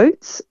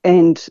gumboots,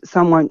 and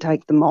some won't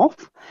take them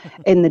off.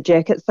 And the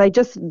jackets, they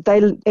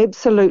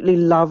absolutely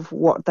love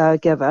what they're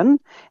given,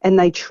 and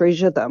they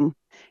treasure them.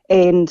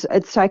 And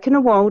it's taken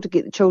a while to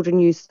get the children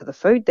used to the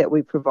food that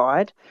we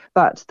provide,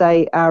 but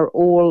they are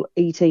all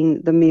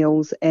eating the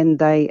meals and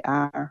they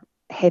are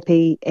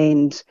happy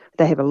and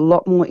they have a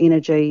lot more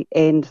energy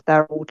and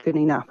they're all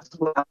turning up as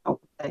well.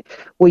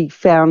 We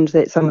found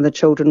that some of the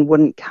children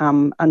wouldn't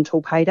come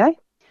until payday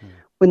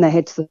when they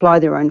had to supply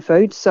their own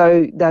food,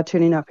 so they're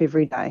turning up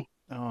every day.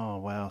 Oh,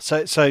 wow.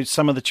 So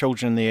some of the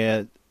children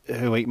there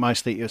who eat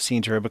mostly at your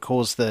centre are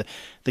because the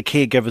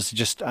caregivers are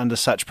just under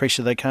such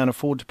pressure they can't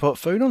afford to put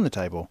food on the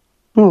table?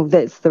 Well,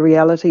 that's the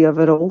reality of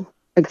it all,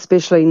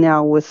 especially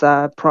now with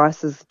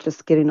prices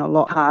just getting a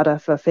lot harder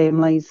for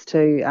families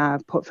to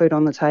put food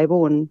on the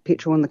table and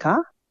petrol in the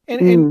car.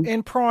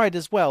 And pride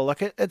as well.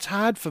 Like it's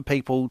hard for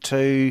people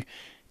to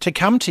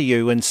come to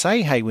you and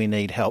say, hey, we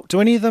need help. Do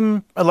any of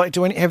them,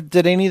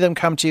 did any of them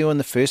come to you in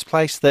the first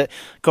place that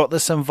got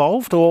this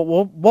involved?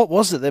 Or what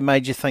was it that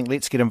made you think,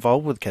 let's get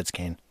involved with Kids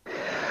Can?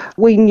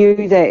 We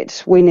knew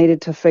that we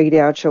needed to feed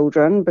our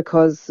children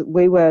because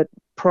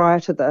prior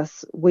to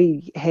this,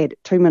 we had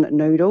 2-minute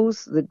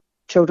noodles. The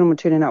children were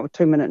turning up with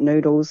 2-minute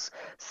noodles,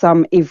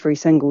 some every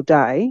single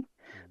day,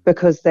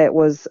 because that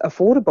was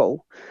affordable.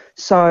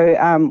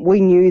 So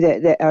we knew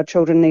that our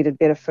children needed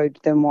better food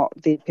than what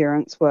their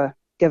parents were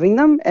giving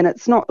them, and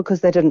it's not because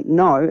they didn't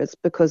know, it's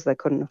because they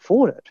couldn't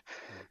afford it.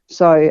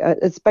 So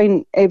it's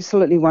been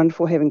absolutely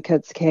wonderful having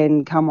Kids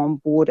Can come on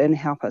board and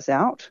help us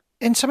out.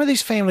 And some of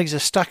these families are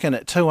stuck in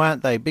it too,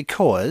 aren't they?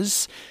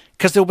 Because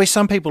there'll be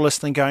some people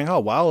listening going, oh,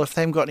 well, if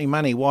they haven't got any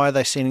money, why are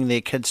they sending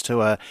their kids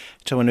to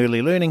an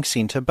early learning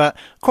centre? But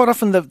quite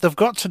often they've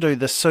got to do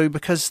this, Sue,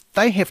 because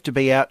they have to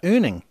be out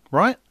earning,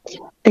 right?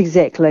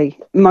 Exactly.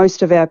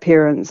 Most of our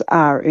parents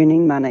are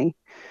earning money,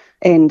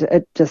 and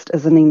it just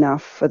isn't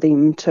enough for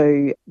them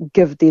to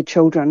give their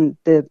children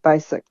the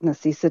basic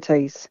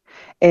necessities.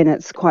 And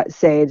it's quite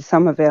sad.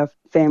 Some of our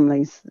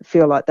families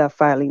feel like they're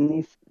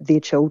failing their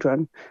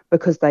children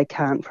because they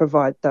can't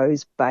provide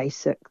those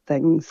basic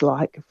things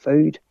like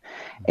food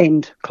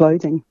and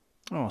clothing.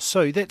 Oh,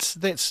 Sue,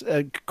 that's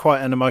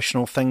quite an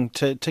emotional thing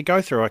to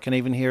go through. I can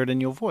even hear it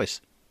in your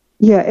voice.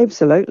 Yeah,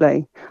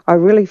 absolutely. I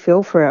really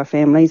feel for our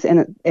families,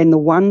 and the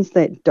ones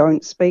that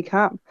don't speak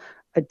up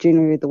are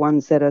generally the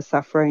ones that are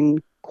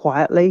suffering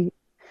quietly.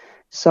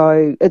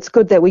 So it's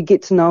good that we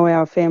get to know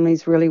our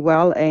families really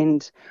well,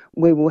 and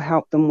we will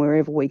help them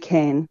wherever we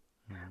can.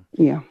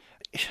 Yeah.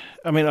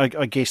 I mean,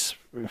 I guess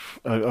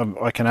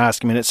I can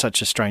ask. I mean, it's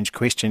such a strange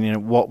question. You know,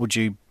 what would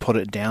you put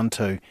it down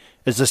to?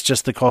 Is this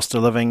just the cost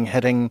of living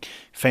hitting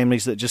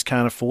families that just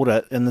can't afford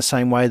it in the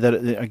same way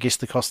that I guess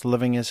the cost of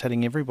living is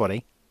hitting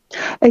everybody?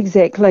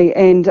 Exactly,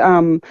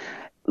 and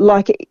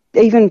like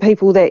even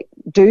people that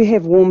do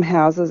have warm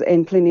houses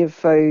and plenty of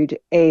food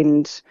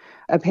and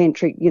a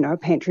pantry, a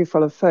pantry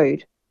full of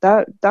food,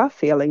 they're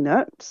feeling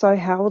it. So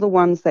how are the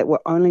ones that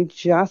were only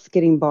just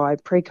getting by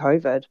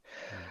pre-COVID?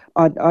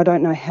 I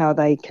don't know how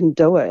they can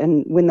do it,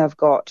 and when they've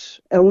got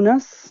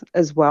illness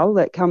as well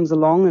that comes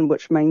along, and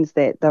which means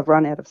that they've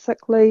run out of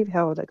sick leave,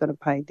 how are they going to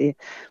pay their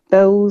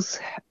bills?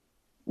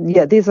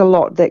 Yeah, there's a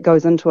lot that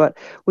goes into it.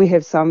 We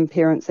have some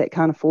parents that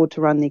can't afford to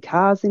run their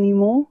cars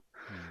anymore.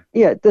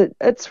 Yeah,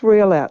 it's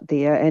real out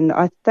there, and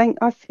I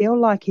feel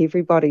like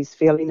everybody's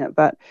feeling it,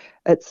 but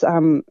it's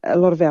a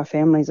lot of our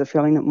families are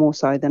feeling it more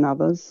so than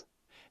others.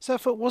 So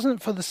if it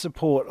wasn't for the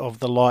support of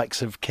the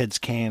likes of Kids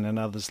Can and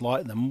others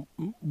like them,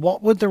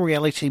 what would the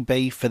reality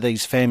be for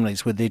these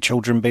families? Would their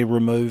children be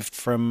removed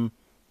from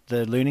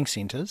the learning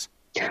centres?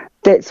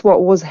 That's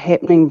what was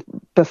happening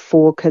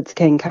before Kids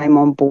Can came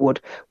on board.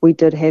 We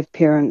did have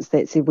parents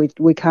that said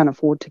we can't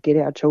afford to get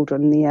our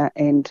children there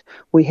and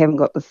we haven't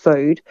got the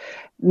food.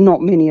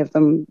 Not many of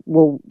them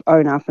will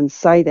own up and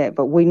say that,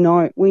 but we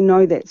know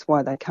that's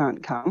why they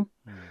can't come.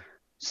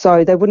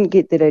 So they wouldn't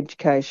get that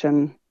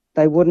education.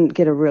 They wouldn't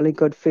get a really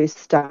good first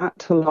start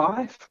to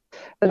life.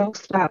 It all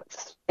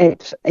starts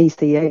at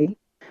ECE,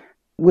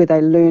 where they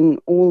learn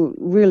all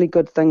really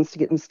good things to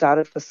get them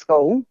started for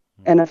school.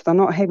 And if they're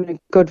not having a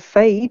good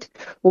feed,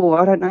 well,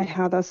 I don't know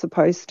how they're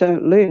supposed to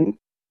learn.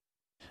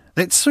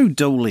 That's Sue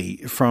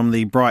Dooley from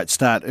the Bright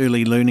Start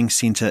Early Learning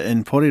Centre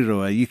in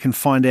Porirua. You can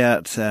find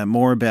out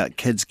more about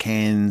Kids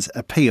Can's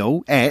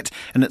appeal at,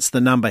 and it's the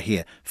number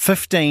here,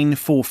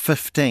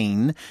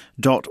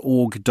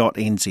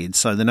 15for15.org.nz.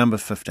 So the number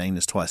 15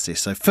 is twice there.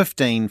 So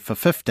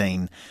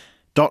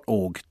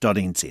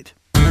 15for15.org.nz.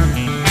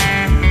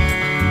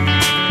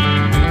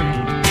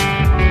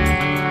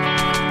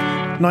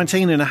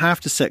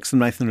 6:19,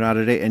 Nathan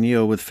Rarere and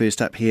you are with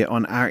First Up here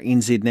on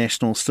RNZ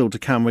National. Still to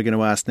come, we're going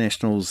to ask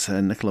National's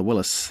Nicola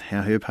Willis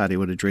how her party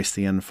would address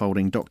the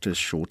unfolding doctors'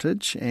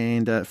 shortage.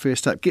 And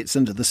First Up gets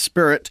into the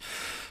spirit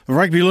of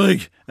rugby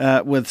league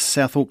with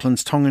South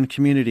Auckland's Tongan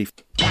community.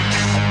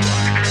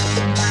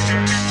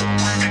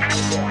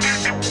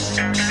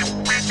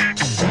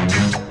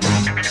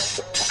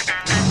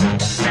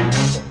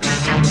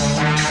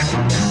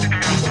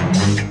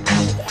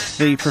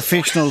 The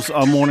professionals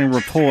on Morning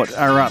Report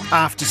are up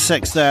after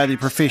 6. They are the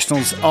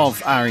professionals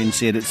of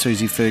RNZ. It's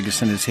Susie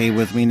Ferguson is here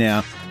with me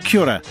now.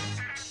 Kia ora.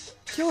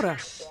 Kia ora.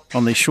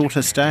 On the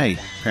shortest day.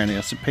 Apparently,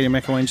 that's what Peter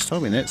McElwain just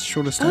told me. That's the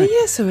shortest day. Oh,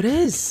 yeah, so it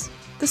is.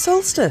 The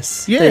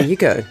solstice. Yeah. There you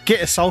go.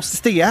 Get a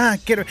solstice. Yeah.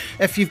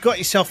 If you've got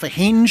yourself a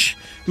hinge,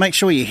 make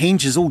sure your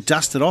hinge is all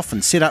dusted off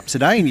and set up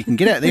today, and you can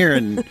get out there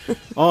and,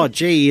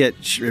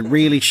 it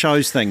really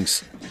shows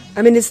things.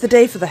 I mean, it's the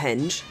day for the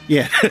henge.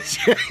 Yeah,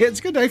 it's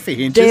a good day for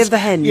hinges. Day of the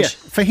henge. Yeah,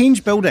 for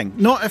hinge building.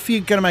 Not if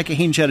you're going to make a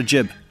hinge out of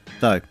jib,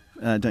 though.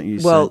 Don't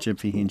use jib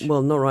for hinge.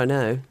 Well, not right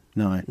now.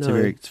 No,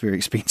 it's very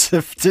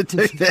expensive to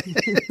do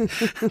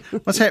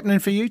that. What's happening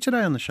for you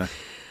today on the show?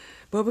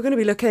 Well, we're going to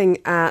be looking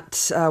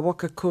at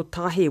Waka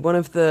Kotahi. One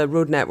of the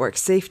road network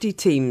safety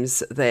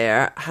teams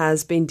there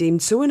has been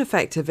deemed so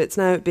ineffective it's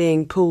now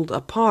being pulled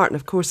apart. And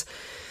of course,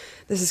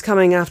 this is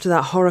coming after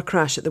that horror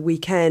crash at the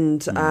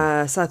weekend.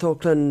 South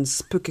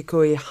Auckland's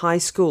Pukekohe High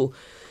School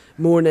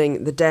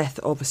mourning the death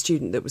of a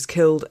student that was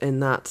killed in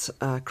that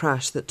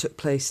crash that took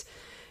place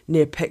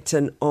near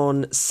Picton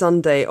on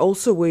Sunday.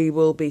 Also, we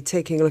will be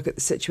taking a look at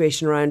the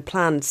situation around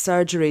planned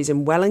surgeries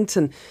in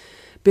Wellington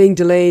being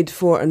delayed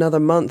for another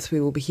month. We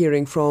will be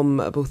hearing from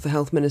both the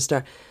Health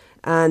Minister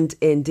and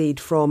indeed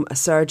from a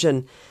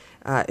surgeon.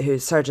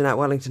 Who's surgeon at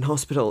Wellington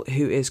Hospital,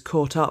 who is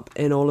caught up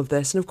in all of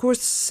this. And of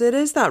course, it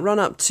is that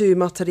run-up to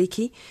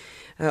Matariki.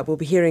 We'll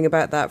be hearing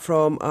about that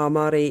from our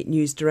Māori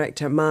news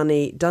director,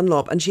 Mani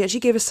Dunlop. And she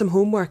actually gave us some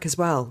homework as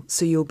well.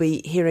 So you'll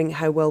be hearing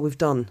how well we've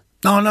done.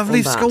 Oh,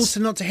 lovely. Schools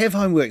not to have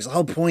homework. It's the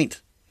whole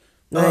point.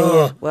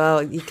 Yeah.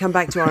 Well, you come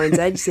back to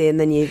RNZ, see, and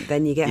then you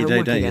get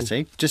homework don't again. You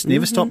see? Just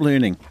never stop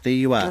learning. There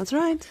you are. That's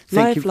right.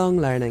 Lifelong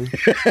learning.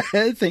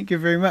 Thank you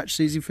very much,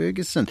 Susie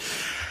Ferguson.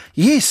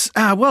 Yes,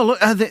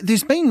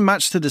 there's been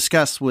much to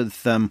discuss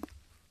with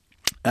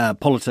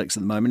politics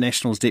at the moment.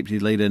 Nationals Deputy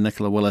Leader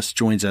Nicola Willis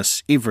joins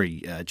us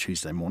every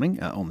Tuesday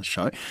morning on the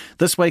show.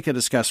 This week I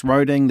discussed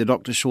roading, the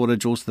doctor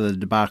shortage, also the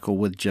debacle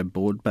with Jib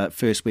Board. But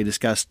first we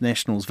discussed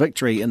Nationals'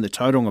 victory in the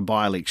Tauranga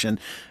by-election,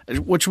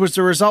 which was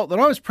the result that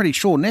I was pretty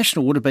sure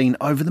National would have been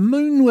over the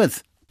moon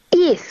with.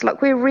 Yes,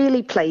 look, we're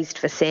really pleased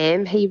for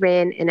Sam. He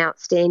ran an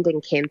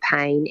outstanding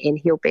campaign and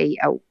he'll be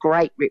a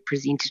great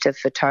representative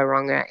for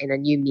Tauranga and a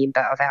new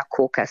member of our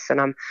caucus,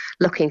 and I'm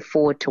looking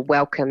forward to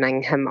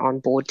welcoming him on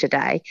board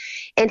today.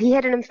 And he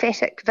had an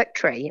emphatic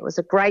victory. It was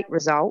a great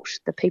result.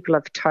 The people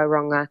of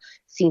Tauranga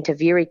sent a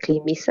very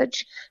clear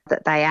message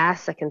that they are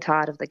sick and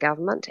tired of the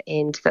government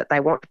and that they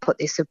want to put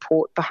their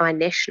support behind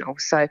National.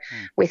 So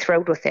we're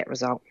thrilled with that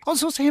result. I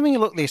was also having a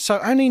look there. So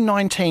only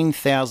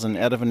 19,000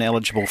 out of an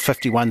eligible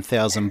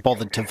 51,000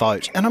 bothered to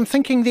vote. And I'm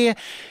thinking there,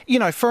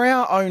 for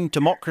our own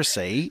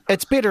democracy,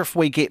 it's better if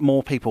we get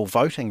more people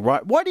voting,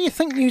 right? Why do you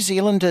think New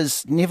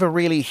Zealanders never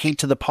really head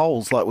to the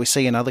polls like we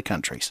see in other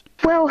countries?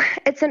 Well,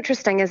 it's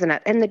interesting, isn't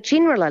it? In the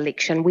general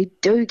election, we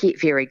do get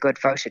very good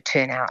voter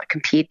turnout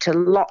compared to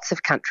lots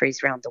of countries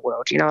around the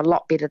world, a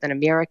lot better than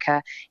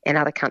America and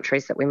other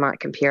countries that we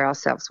might compare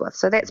ourselves with.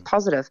 So that's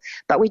positive.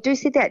 But we do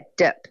see that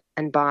dip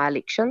in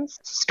by-elections,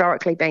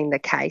 historically being the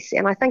case.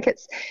 And I think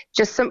it's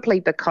just simply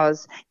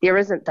because there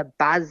isn't the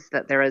buzz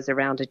that there is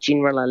around a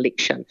general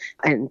election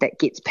and that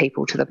gets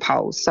people to the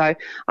polls. So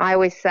I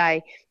always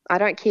say, I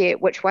don't care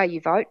which way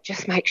you vote,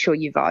 just make sure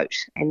you vote.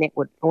 And that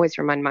would always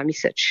remain my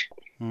message.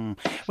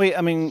 Well,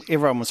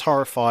 everyone was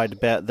horrified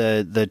about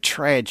the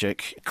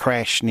tragic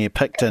crash near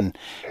Picton.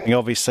 And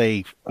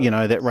obviously,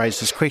 that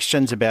raises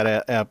questions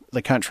about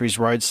the country's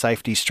road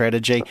safety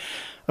strategy.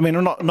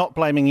 I'm not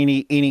blaming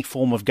any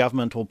form of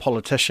government or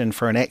politician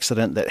for an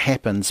accident that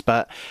happens,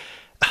 but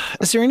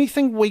is there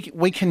anything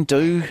we can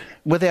do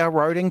with our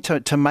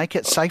roading to make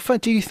it safer,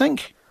 do you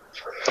think?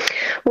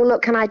 Well,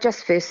 look, can I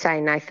just first say,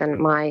 Nathan,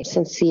 my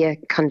sincere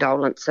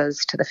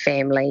condolences to the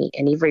family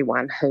and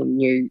everyone who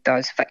knew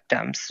those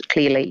victims.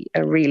 Clearly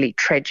a really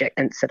tragic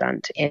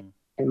incident, and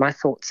my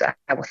thoughts are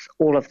with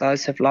all of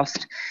those who've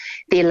lost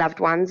their loved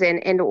ones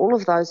and all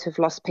of those who've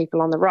lost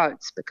people on the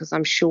roads, because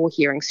I'm sure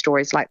hearing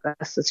stories like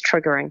this is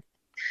triggering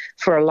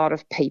for a lot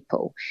of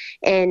people.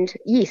 And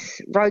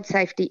yes, road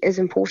safety is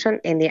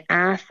important, and there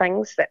are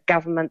things that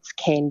governments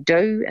can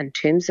do in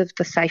terms of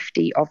the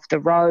safety of the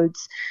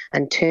roads,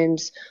 in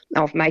terms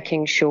of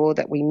making sure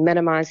that we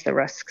minimise the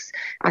risks.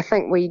 I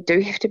think we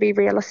do have to be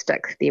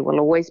realistic. There will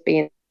always be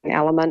an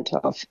element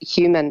of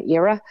human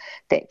error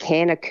that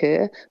can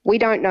occur. We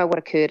don't know what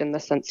occurred in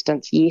this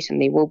instance yet,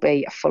 and there will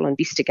be a full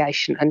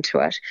investigation into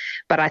it.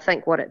 But I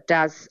think what it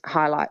does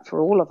highlight for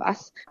all of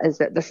us is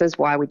that this is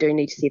why we do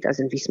need to see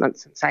those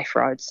investments in safe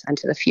roads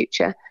into the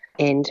future.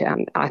 And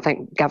I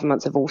think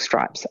governments of all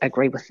stripes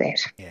agree with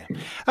that. Yeah.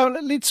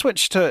 Let's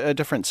switch to a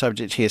different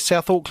subject here.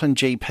 South Auckland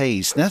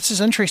GPs. Now, this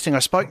is interesting. I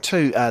spoke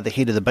to the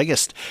head of the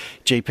biggest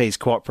GPs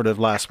cooperative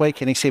last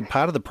week, and he said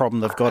part of the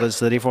problem they've got is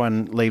that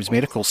everyone leaves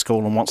medical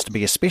school and wants to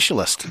be a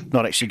specialist,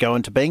 not actually go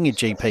into being a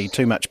GP.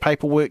 Too much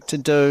paperwork to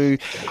do.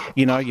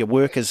 Your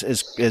work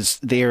is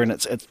there, and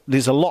it's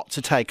there's a lot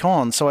to take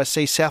on. So I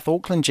see South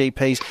Auckland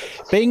GPs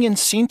being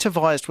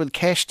incentivised with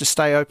cash to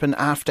stay open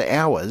after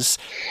hours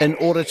in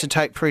order to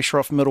take pressure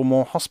off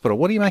Middlemore Hospital.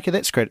 What do you make of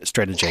that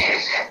strategy?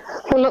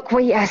 Well, look,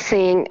 we are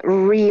seeing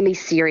really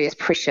serious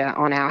pressure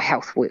on our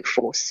health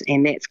workforce,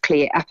 and that's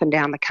clear up and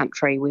down the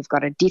country. We've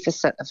got a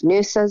deficit of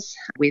nurses.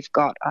 We've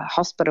got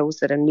hospitals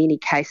that in many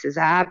cases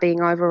are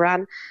being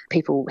overrun,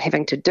 people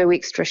having to do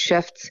extra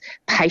shifts,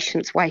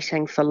 patients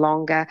waiting for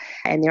longer,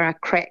 and there are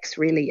cracks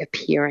really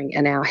appearing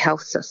in our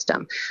health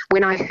system.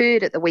 When I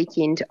heard at the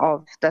weekend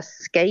of this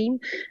scheme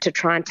to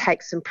try and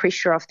take some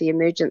pressure off the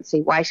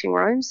emergency waiting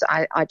rooms,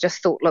 I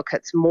just thought, look,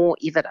 it's more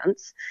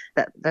evidence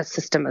that the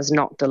system is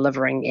not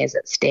delivering as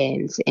it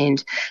stands,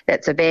 and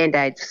that's a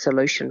band-aid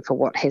solution for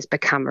what has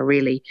become a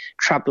really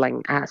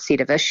troubling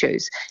set of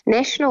issues.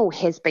 National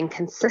has been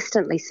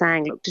consistently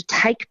saying, look, to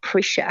take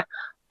pressure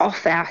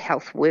off our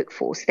health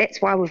workforce.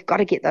 That's why we've got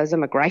to get those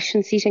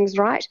immigration settings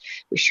right.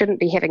 We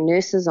shouldn't be having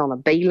nurses on a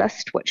B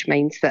list, which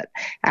means that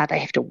they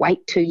have to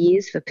wait 2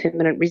 years for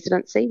permanent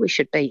residency. We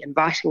should be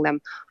inviting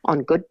them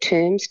on good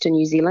terms to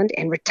New Zealand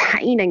and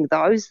retaining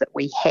those that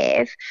we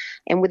have.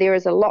 And there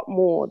is a lot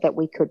more that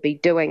we could be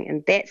doing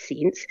in that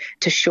sense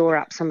to shore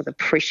up some of the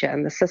pressure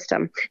in the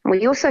system. And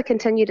we also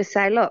continue to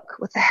say, look,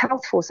 with the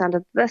health force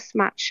under this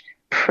much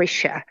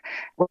pressure,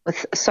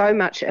 with so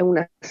much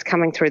illness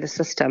coming through the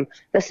system,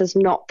 this is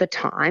not the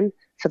time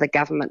for the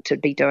government to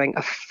be doing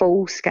a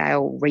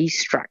full-scale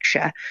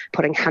restructure,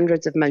 putting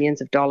hundreds of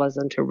millions of dollars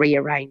into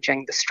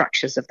rearranging the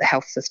structures of the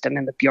health system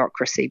and the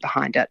bureaucracy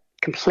behind it.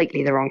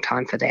 Completely the wrong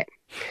time for that.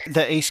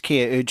 The East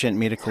Care Urgent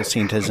Medical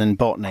Centres in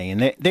Botany, and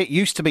that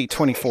used to be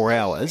 24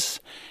 hours,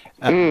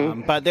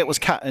 but that was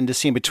cut in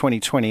December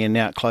 2020, and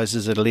now it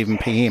closes at 11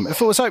 p.m.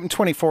 If it was open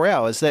 24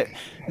 hours,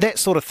 that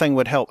sort of thing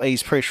would help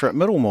ease pressure at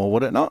Middlemore,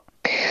 would it not?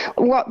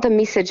 What the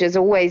message has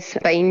always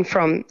been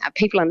from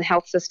people in the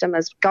health system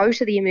is go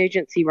to the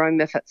emergency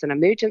room if it's an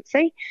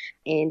emergency,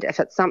 and if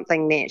it's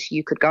something that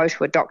you could go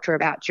to a doctor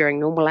about during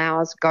normal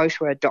hours, go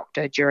to a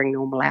doctor during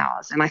normal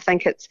hours. And I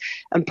think it's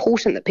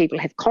important that people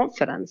have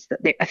confidence that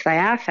if they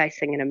are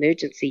facing an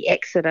emergency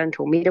accident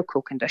or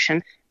medical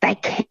condition, they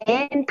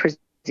can present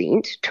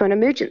to an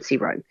emergency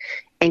room.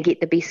 and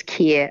get the best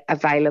care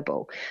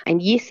available.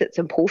 And yes, it's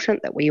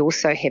important that we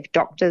also have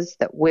doctors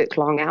that work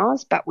long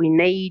hours, but we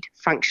need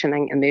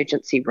functioning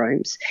emergency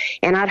rooms.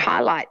 And I'd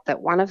highlight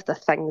that one of the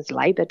things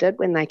Labor did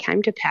when they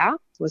came to power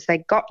was they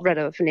got rid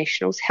of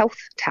National's health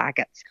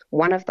targets.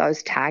 One of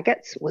those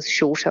targets was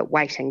shorter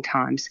waiting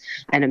times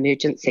in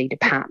emergency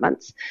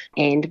departments.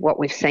 And what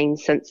we've seen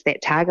since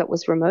that target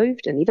was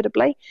removed,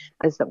 inevitably,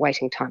 is that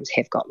waiting times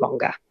have got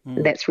longer.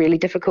 That's really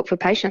difficult for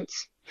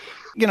patients.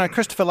 You know,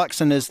 Christopher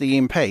Luxon is the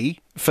MP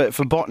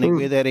for Botany,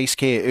 where that East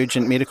Care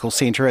Urgent Medical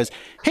Centre is.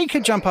 He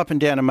could jump up and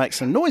down and make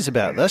some noise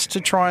about this to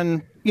try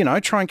and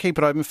keep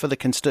it open for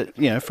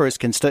for his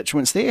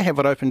constituents there, have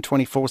it open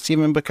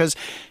 24/7, because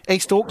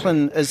East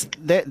Auckland is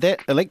that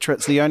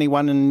electorate's the only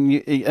one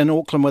in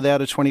Auckland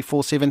without a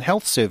 24/7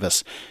 health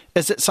service.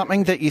 Is it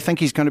something that you think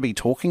he's going to be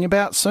talking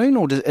about soon,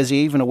 or is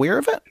he even aware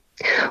of it?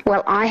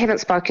 Well, I haven't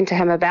spoken to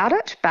him about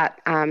it, but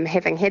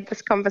having had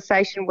this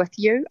conversation with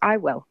you, I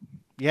will.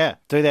 Yeah,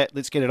 do that.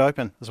 Let's get it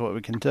open. That's what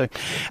we can do.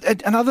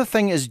 Another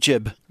thing is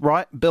GIB,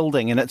 right?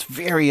 Building, and it's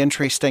very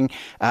interesting.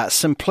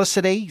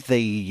 Simplicity,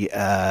 the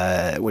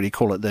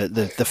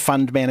the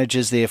fund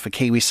managers there for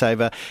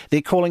KiwiSaver,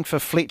 they're calling for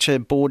Fletcher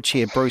board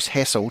chair Bruce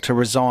Hassel to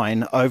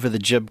resign over the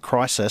GIB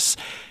crisis.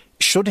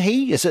 Should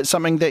he? Is it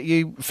something that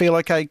you feel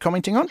okay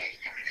commenting on?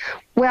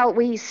 Well,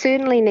 we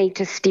certainly need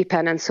to step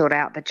in and sort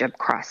out the GIB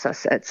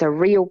crisis. It's a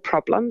real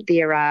problem.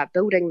 There are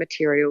building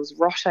materials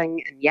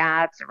rotting in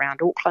yards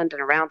around Auckland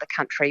and around the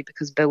country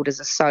because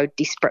builders are so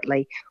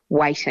desperately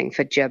waiting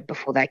for GIB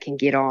before they can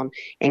get on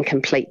and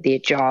complete their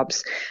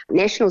jobs.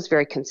 National's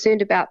very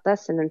concerned about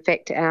this, and in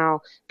fact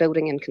our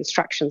building and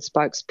construction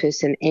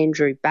spokesperson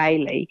Andrew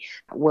Bailey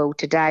will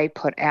today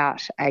put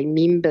out a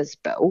members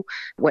bill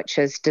which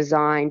is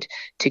designed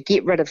to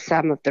get rid of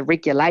some of the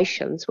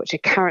regulations which are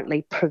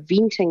currently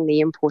preventing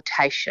the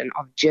importation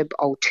of GIB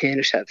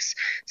alternatives.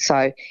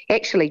 So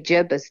actually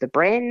GIB is the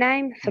brand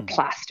name for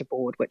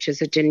plasterboard, which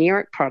is a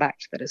generic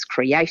product that is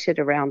created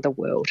around the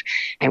world.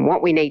 And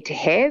what we need to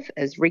have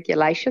is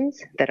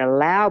regulations that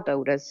allow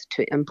builders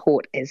to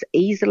import as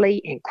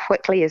easily and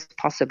quickly as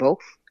possible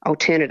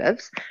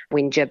alternatives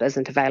when GIB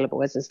isn't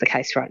available, as is the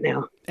case right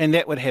now. And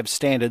that would have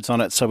standards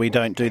on it so we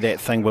don't do that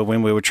thing where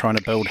when we were trying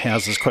to build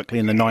houses quickly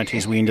in the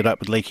 90s, we ended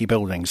up with leaky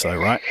buildings though,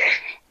 right?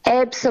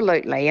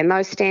 Absolutely, and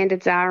those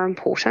standards are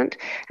important.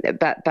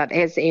 But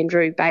as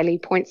Andrew Bailey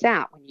points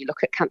out, when you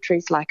look at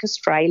countries like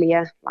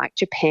Australia, like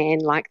Japan,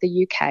 like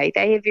the UK,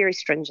 they have very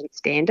stringent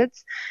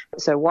standards.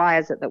 So why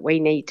is it that we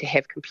need to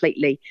have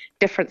completely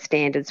different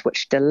standards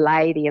which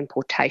delay the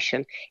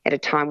importation at a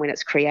time when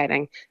it's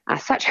creating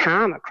such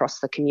harm across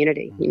the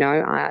community? You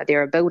know,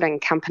 there are building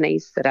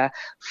companies that are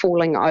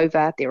falling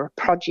over, there are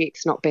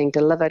projects not being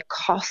delivered,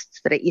 costs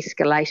that are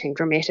escalating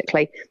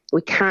dramatically.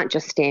 We can't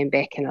just stand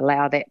back and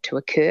allow that to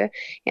occur.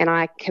 And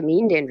I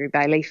commend Andrew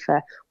Bailey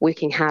for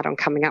working hard on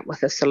coming up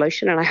with a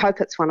solution. And I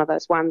hope it's one of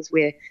those ones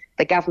where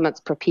the government's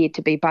prepared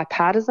to be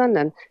bipartisan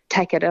and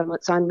take it on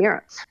its own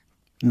merits.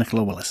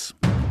 Nicola Willis.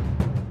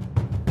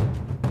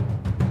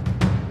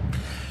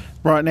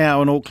 Right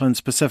now in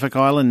Auckland's Pacific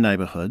Island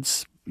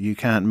neighbourhoods, you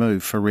can't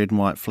move for red and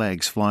white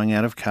flags flying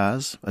out of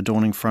cars,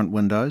 adorning front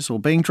windows, or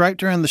being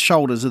draped around the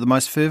shoulders of the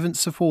most fervent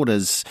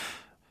supporters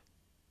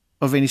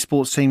of any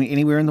sports team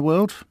anywhere in the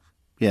world.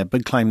 Yeah,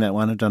 big claim, that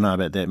one. I don't know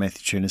about that,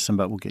 Matthew Tunison,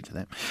 but we'll get to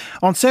that.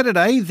 On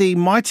Saturday, the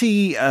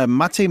mighty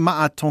Mate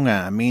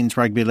Ma'a men's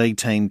rugby league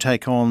team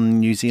take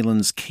on New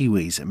Zealand's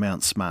Kiwis at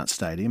Mount Smart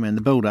Stadium, and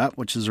the build-up,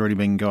 which has already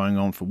been going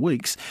on for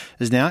weeks,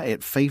 is now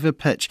at fever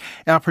pitch.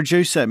 Our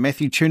producer,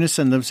 Matthew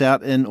Tunison, lives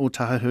out in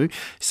Otahuhu,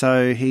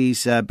 so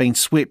he's been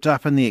swept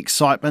up in the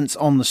excitements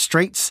on the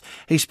streets.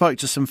 He spoke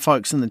to some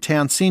folks in the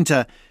town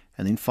centre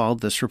and then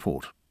filed this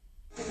report.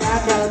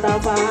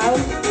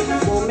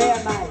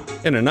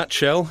 In a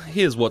nutshell,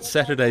 here's what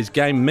Saturday's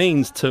game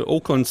means to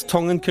Auckland's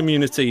Tongan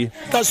community.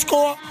 The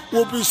score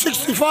will be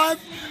 65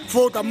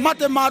 for the Mate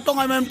Ma'a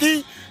Tonga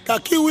MMT. The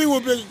Kiwi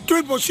will be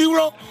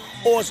 0-0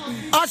 or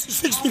us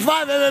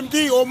 65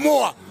 MMT or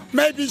more,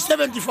 maybe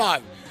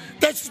 75.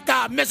 That's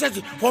the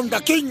message from the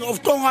King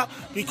of Tonga,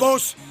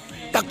 because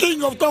the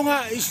King of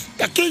Tonga is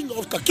the King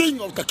of the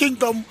King of the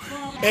Kingdom,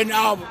 and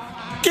our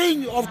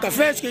King of the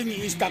first King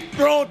is the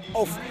Lord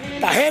of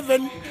the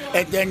heaven,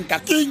 and then the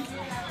King.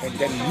 And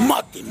then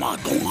Mate Ma'a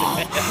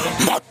Tonga,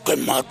 Mate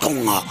Ma'a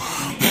Tonga,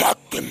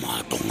 Mate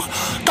Ma'a Tonga.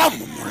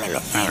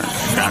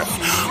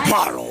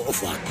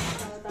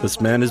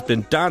 This man has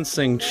been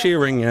dancing,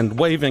 cheering and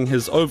waving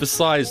his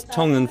oversized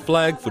Tongan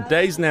flag for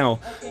days now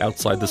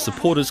outside the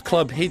Supporters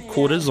Club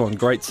headquarters on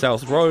Great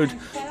South Road.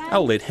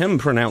 I'll let him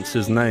pronounce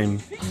his name.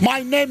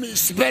 My name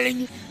is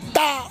spelling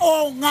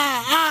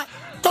Ta-O-Nga-A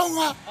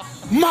Tonga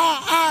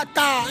Ma'a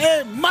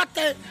Ta-E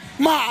Mate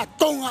Ma'a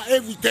Tonga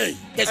every day.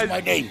 That's my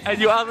name. And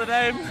your other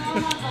name?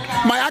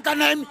 My other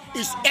name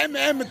is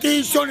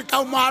MMT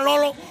Sonitau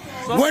Malolo.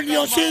 When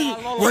you see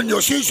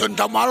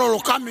Sonitau Malolo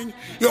coming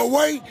your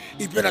way,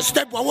 you better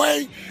step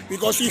away,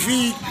 because if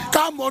he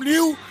come on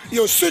you,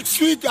 you're 6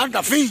 feet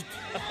under feet.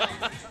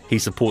 He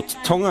supports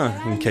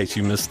Tonga, in case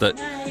you missed it.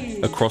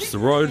 Across the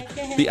road,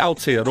 the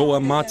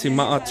Aotearoa Mati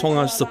Maa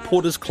Tonga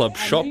Supporters Club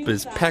shop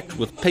is packed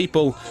with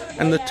people,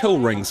 and the till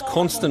rings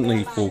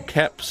constantly for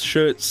caps,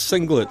 shirts,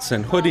 singlets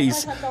and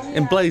hoodies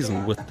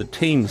emblazoned with the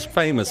team's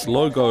famous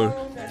logo.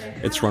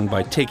 It's run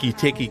by Teki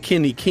Teki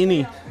Kenny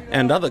Kenny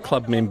and other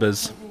club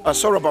members.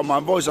 Sorry about my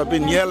voice, I've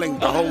been yelling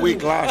the whole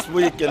week last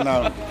week, and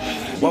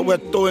what we're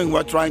doing,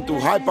 we're trying to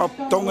hype up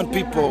Tongan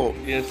people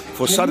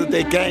for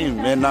Saturday game,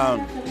 and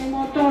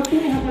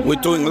we're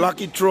doing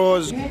lucky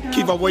draws,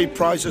 giveaway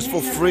prizes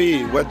for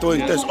free. We're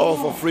doing this all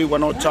for free. We're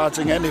not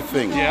charging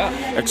anything,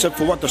 except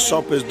for what the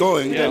shop is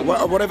doing.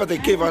 Whatever they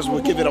give us,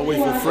 we give it away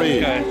for free.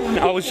 Okay.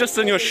 I was just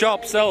in your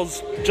shop,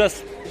 sells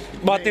just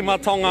Mati Maa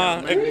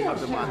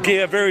Tonga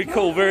gear, very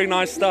cool, very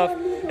nice stuff.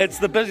 It's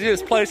the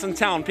busiest place in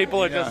town.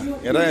 People are just...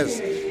 It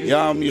is.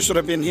 You should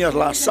have been here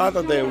last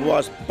Saturday. It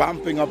was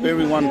bumping up,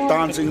 everyone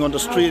dancing on the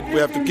street. We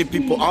have to keep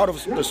people out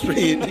of the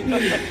street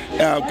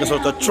because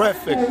of the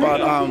traffic.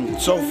 But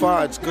so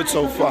far, it's good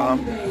so far.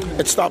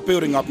 It started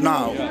building up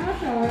now.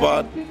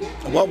 But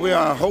what we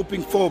are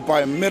hoping for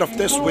by mid of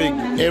this week,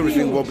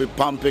 everything will be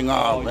pumping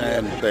up.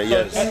 And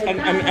yes.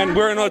 And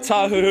we're in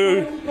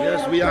Otahuhu.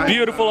 Yes, we are.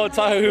 Beautiful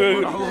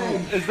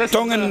Otahuhu.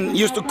 Tongan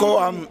used to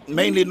call,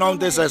 mainly known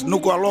this as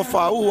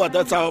Nuku'alofa.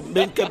 That's our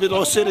main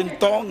capital city in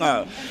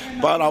Tonga.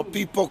 But our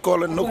people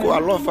call it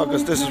Nuku'alofa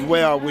because this is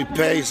where we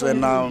base,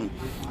 and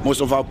most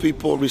of our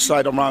people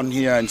reside around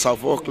here in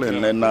South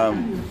Auckland, and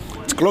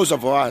it's closer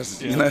for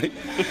us, you know,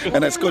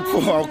 and it's good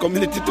for our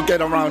community to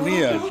get around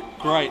here.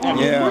 Great.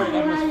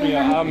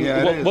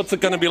 Yeah. What's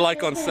it going to be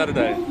like on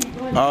Saturday?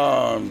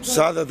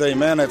 Saturday,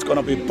 man, it's going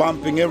to be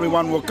pumping.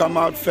 Everyone will come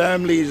out,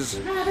 families.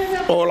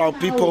 All our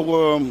people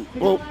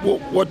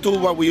will do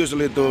what we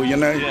usually do, you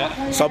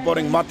know,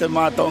 supporting Mate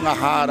Maa Tonga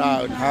hard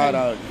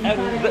out.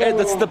 And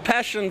it's the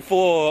passion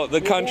for the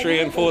country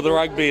and for the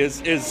rugby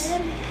is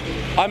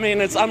I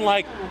mean, it's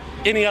unlike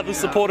any other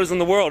supporters in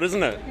the world,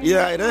 isn't it?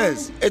 Yeah, it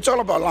is. It's all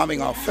about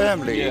loving our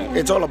family.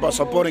 It's all about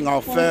supporting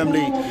our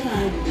family,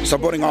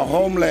 supporting our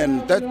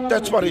homeland.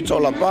 That's what it's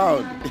all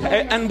about.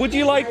 And would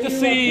you like to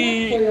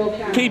see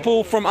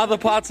people from other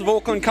parts of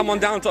Auckland come on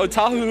down to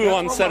Otahuhu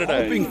on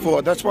Saturday? Hoping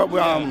for. That's what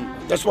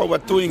we're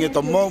doing at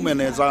the moment.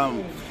 Is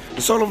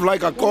it's sort of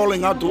like a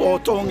calling out to all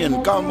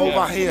Tongan, come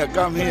over here,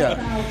 come here.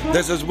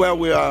 This is where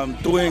we are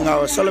doing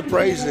our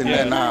celebration,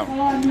 and our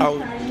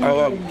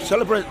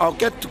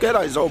get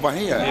together is over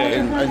here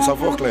in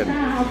South Auckland.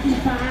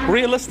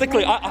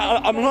 Realistically,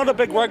 I'm not a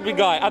big rugby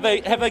guy. Are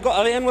they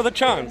in with a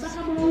chance?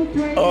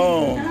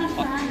 Oh,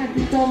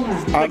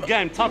 big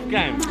game, tough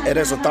game. It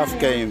is a tough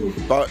game,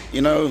 but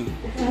you know,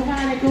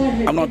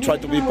 I'm not trying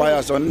to be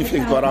biased or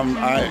anything, but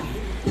I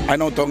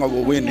know Tonga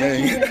will win.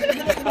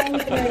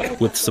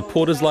 With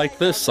supporters like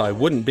this, I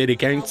wouldn't bet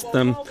against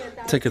them.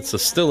 Tickets are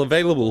still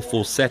available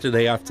for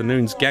Saturday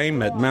afternoon's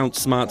game at Mount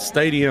Smart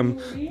Stadium,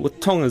 with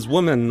Tonga's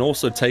women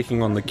also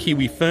taking on the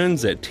Kiwi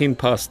Ferns at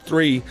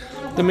 3:10.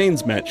 The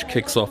men's match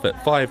kicks off at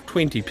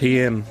 5:20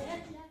 p.m.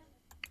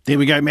 There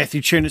we go,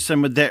 Matthew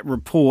Tunison with that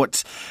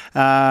report.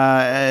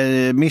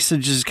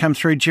 Messages come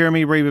through.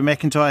 Jeremy Reba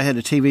McIntyre had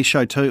a TV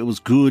show too. It was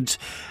good.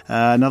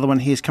 Another one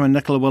here's coming.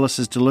 Nicola Willis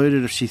is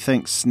deluded if she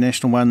thinks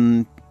National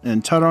won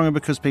in Tauranga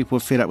because people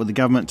are fed up with the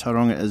government.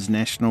 Tauranga is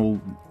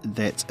national.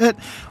 That's it.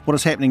 What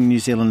is happening in New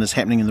Zealand is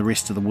happening in the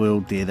rest of the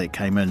world there. That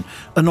came in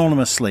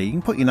anonymously. You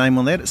can put your name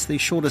on that. It's the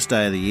shortest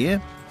day of the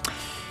year.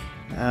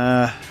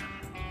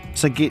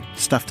 So get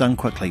stuff done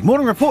quickly.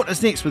 Morning Report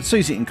is next with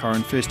Susie and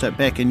Corin. First up,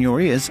 back in your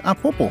ears,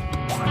 Apopo.